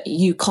that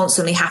you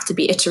constantly have to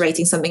be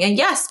iterating something. And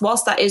yes,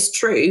 whilst that is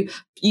true,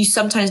 you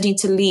sometimes need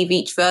to leave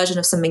each version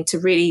of something to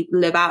really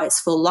live out its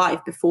full life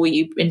before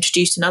you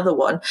introduce another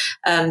one.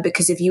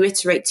 Because if you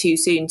iterate too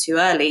soon, too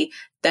early,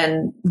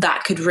 then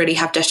that could really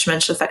have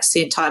detrimental effects to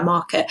the entire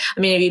market. I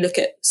mean, if you look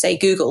at, say,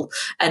 Google,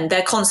 and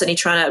they're constantly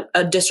trying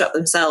to disrupt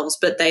themselves,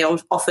 but they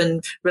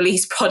often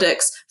release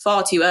products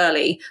far too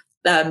early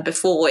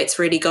before it's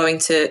really going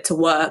to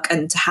work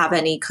and to have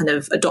any kind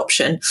of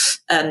adoption.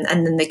 And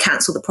then they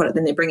cancel the product,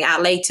 then they bring it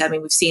out later. I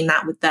mean, we've seen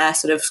that with their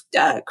sort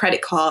of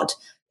credit card,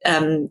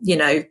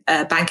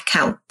 bank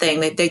account thing.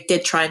 They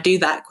did try and do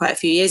that quite a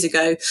few years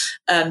ago,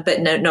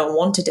 but no one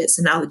wanted it.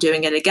 So now they're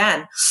doing it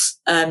again.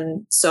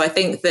 So I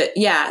think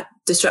that,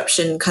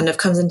 disruption kind of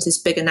comes into this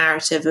bigger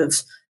narrative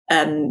of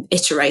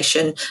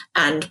iteration.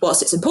 And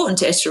whilst it's important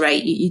to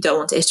iterate, you don't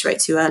want to iterate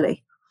too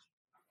early.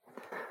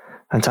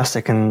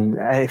 Fantastic. And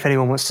if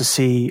anyone wants to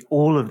see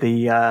all of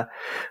the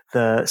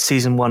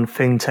season 1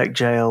 FinTech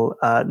Jail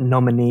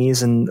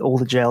nominees and all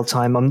the jail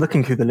time, I'm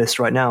looking through the list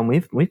right now, and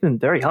we've been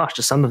very harsh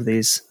to some of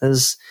these.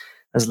 There's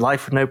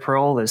life with no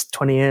parole. There's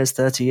 20 years,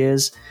 30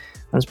 years.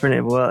 That's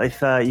brilliant. Well,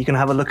 if you can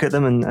have a look at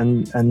them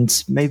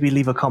and maybe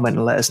leave a comment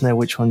and let us know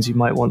which ones you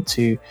might want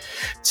to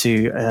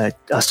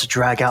us to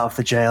drag out of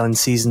the jail in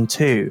season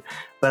 2.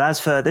 But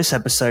as for this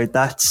episode,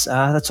 that's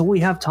all we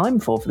have time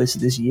for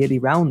this yearly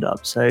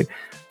roundup. So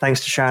thanks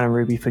to Sharon and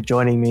Ruby for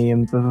joining me.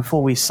 And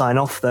before we sign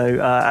off,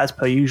 though, as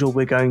per usual,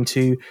 we're going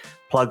to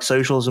plug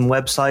socials and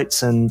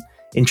websites and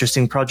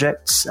interesting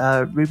projects.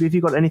 Ruby, have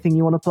you got anything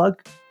you want to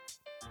plug?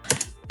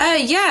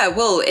 Yeah,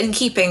 well, in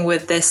keeping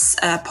with this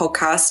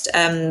podcast,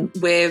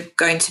 we're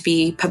going to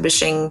be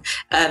publishing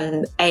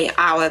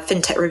our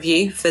FinTech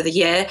review for the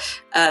year,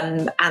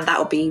 and that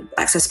will be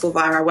accessible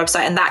via our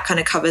website. And that kind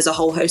of covers a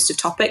whole host of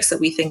topics that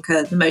we think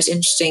are the most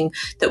interesting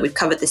that we've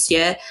covered this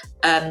year.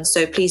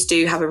 So please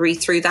do have a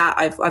read through that.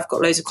 I've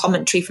got loads of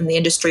commentary from the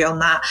industry on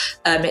that.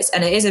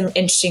 It is an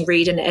interesting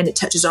read, and it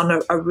touches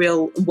on a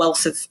real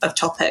wealth of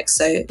topics.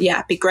 So yeah,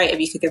 it'd be great if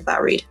you could give that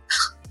a read.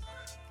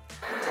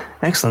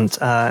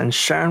 Excellent. And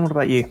Sharon, what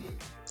about you?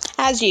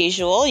 As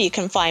usual, you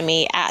can find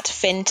me at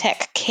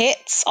FinTech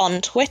Kits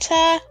on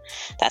Twitter.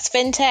 That's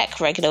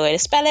FinTech, regular way to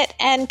spell it,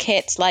 and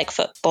kits like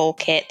football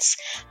kits.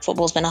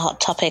 Football's been a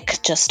hot topic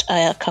just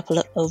a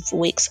couple of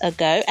weeks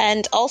ago.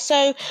 And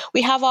also,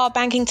 we have our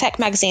Banking Tech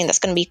magazine that's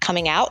going to be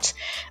coming out.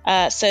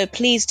 So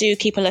please do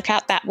keep a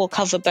lookout. That will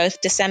cover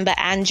both December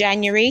and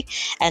January.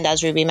 And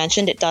as Ruby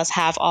mentioned, it does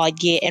have our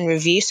year in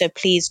review. So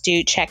please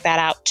do check that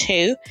out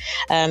too,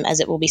 as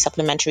it will be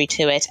supplementary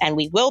to it. And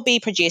we will be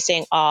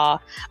producing our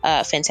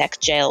FinTech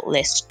Jail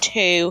list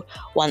too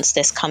once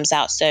this comes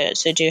out. So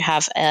do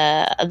have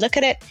a look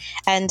at it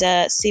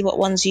and see what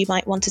ones you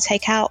might want to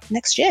take out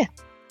next year.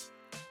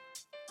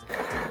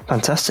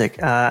 Fantastic.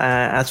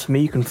 As for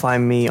me, you can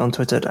find me on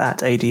Twitter at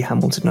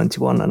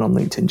ADHamilton91 and on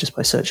LinkedIn just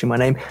by searching my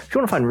name. If you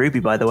want to find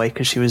Ruby, by the way,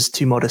 because she was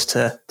too modest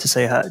to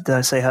say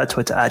her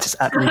Twitter ad, it's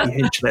at Ruby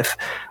Hinchliffe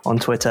on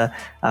Twitter.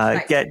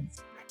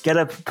 Get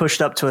her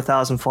pushed up to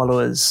 1,000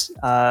 followers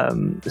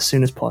as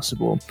soon as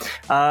possible.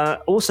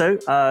 Also,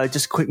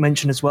 just a quick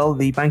mention as well,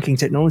 the Banking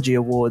Technology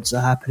Awards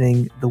are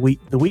happening the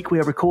week we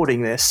are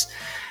recording this.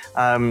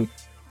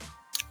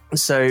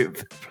 So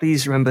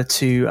please remember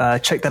to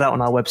check that out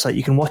on our website.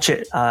 You can watch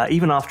it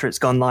even after it's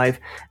gone live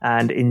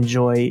and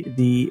enjoy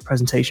the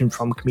presentation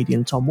from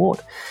comedian Tom Ward.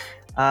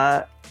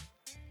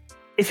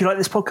 If you like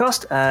this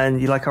podcast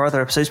and you like our other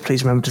episodes,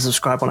 please remember to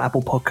subscribe on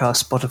Apple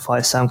Podcasts,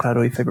 Spotify, SoundCloud,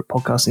 or your favorite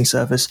podcasting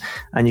service.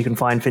 And you can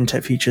find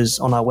FinTech Futures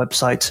on our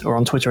website or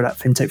on Twitter at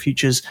FinTech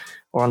Futures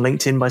or on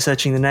LinkedIn by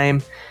searching the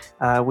name.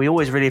 We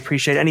always really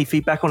appreciate any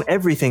feedback on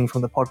everything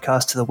from the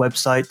podcast to the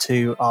website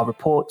to our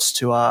reports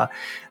to our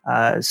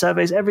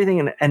surveys,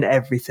 everything and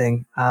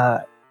everything.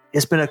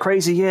 It's been a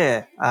crazy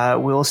year.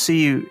 We'll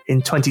see you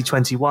in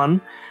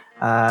 2021.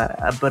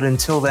 But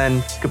until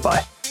then,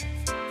 goodbye.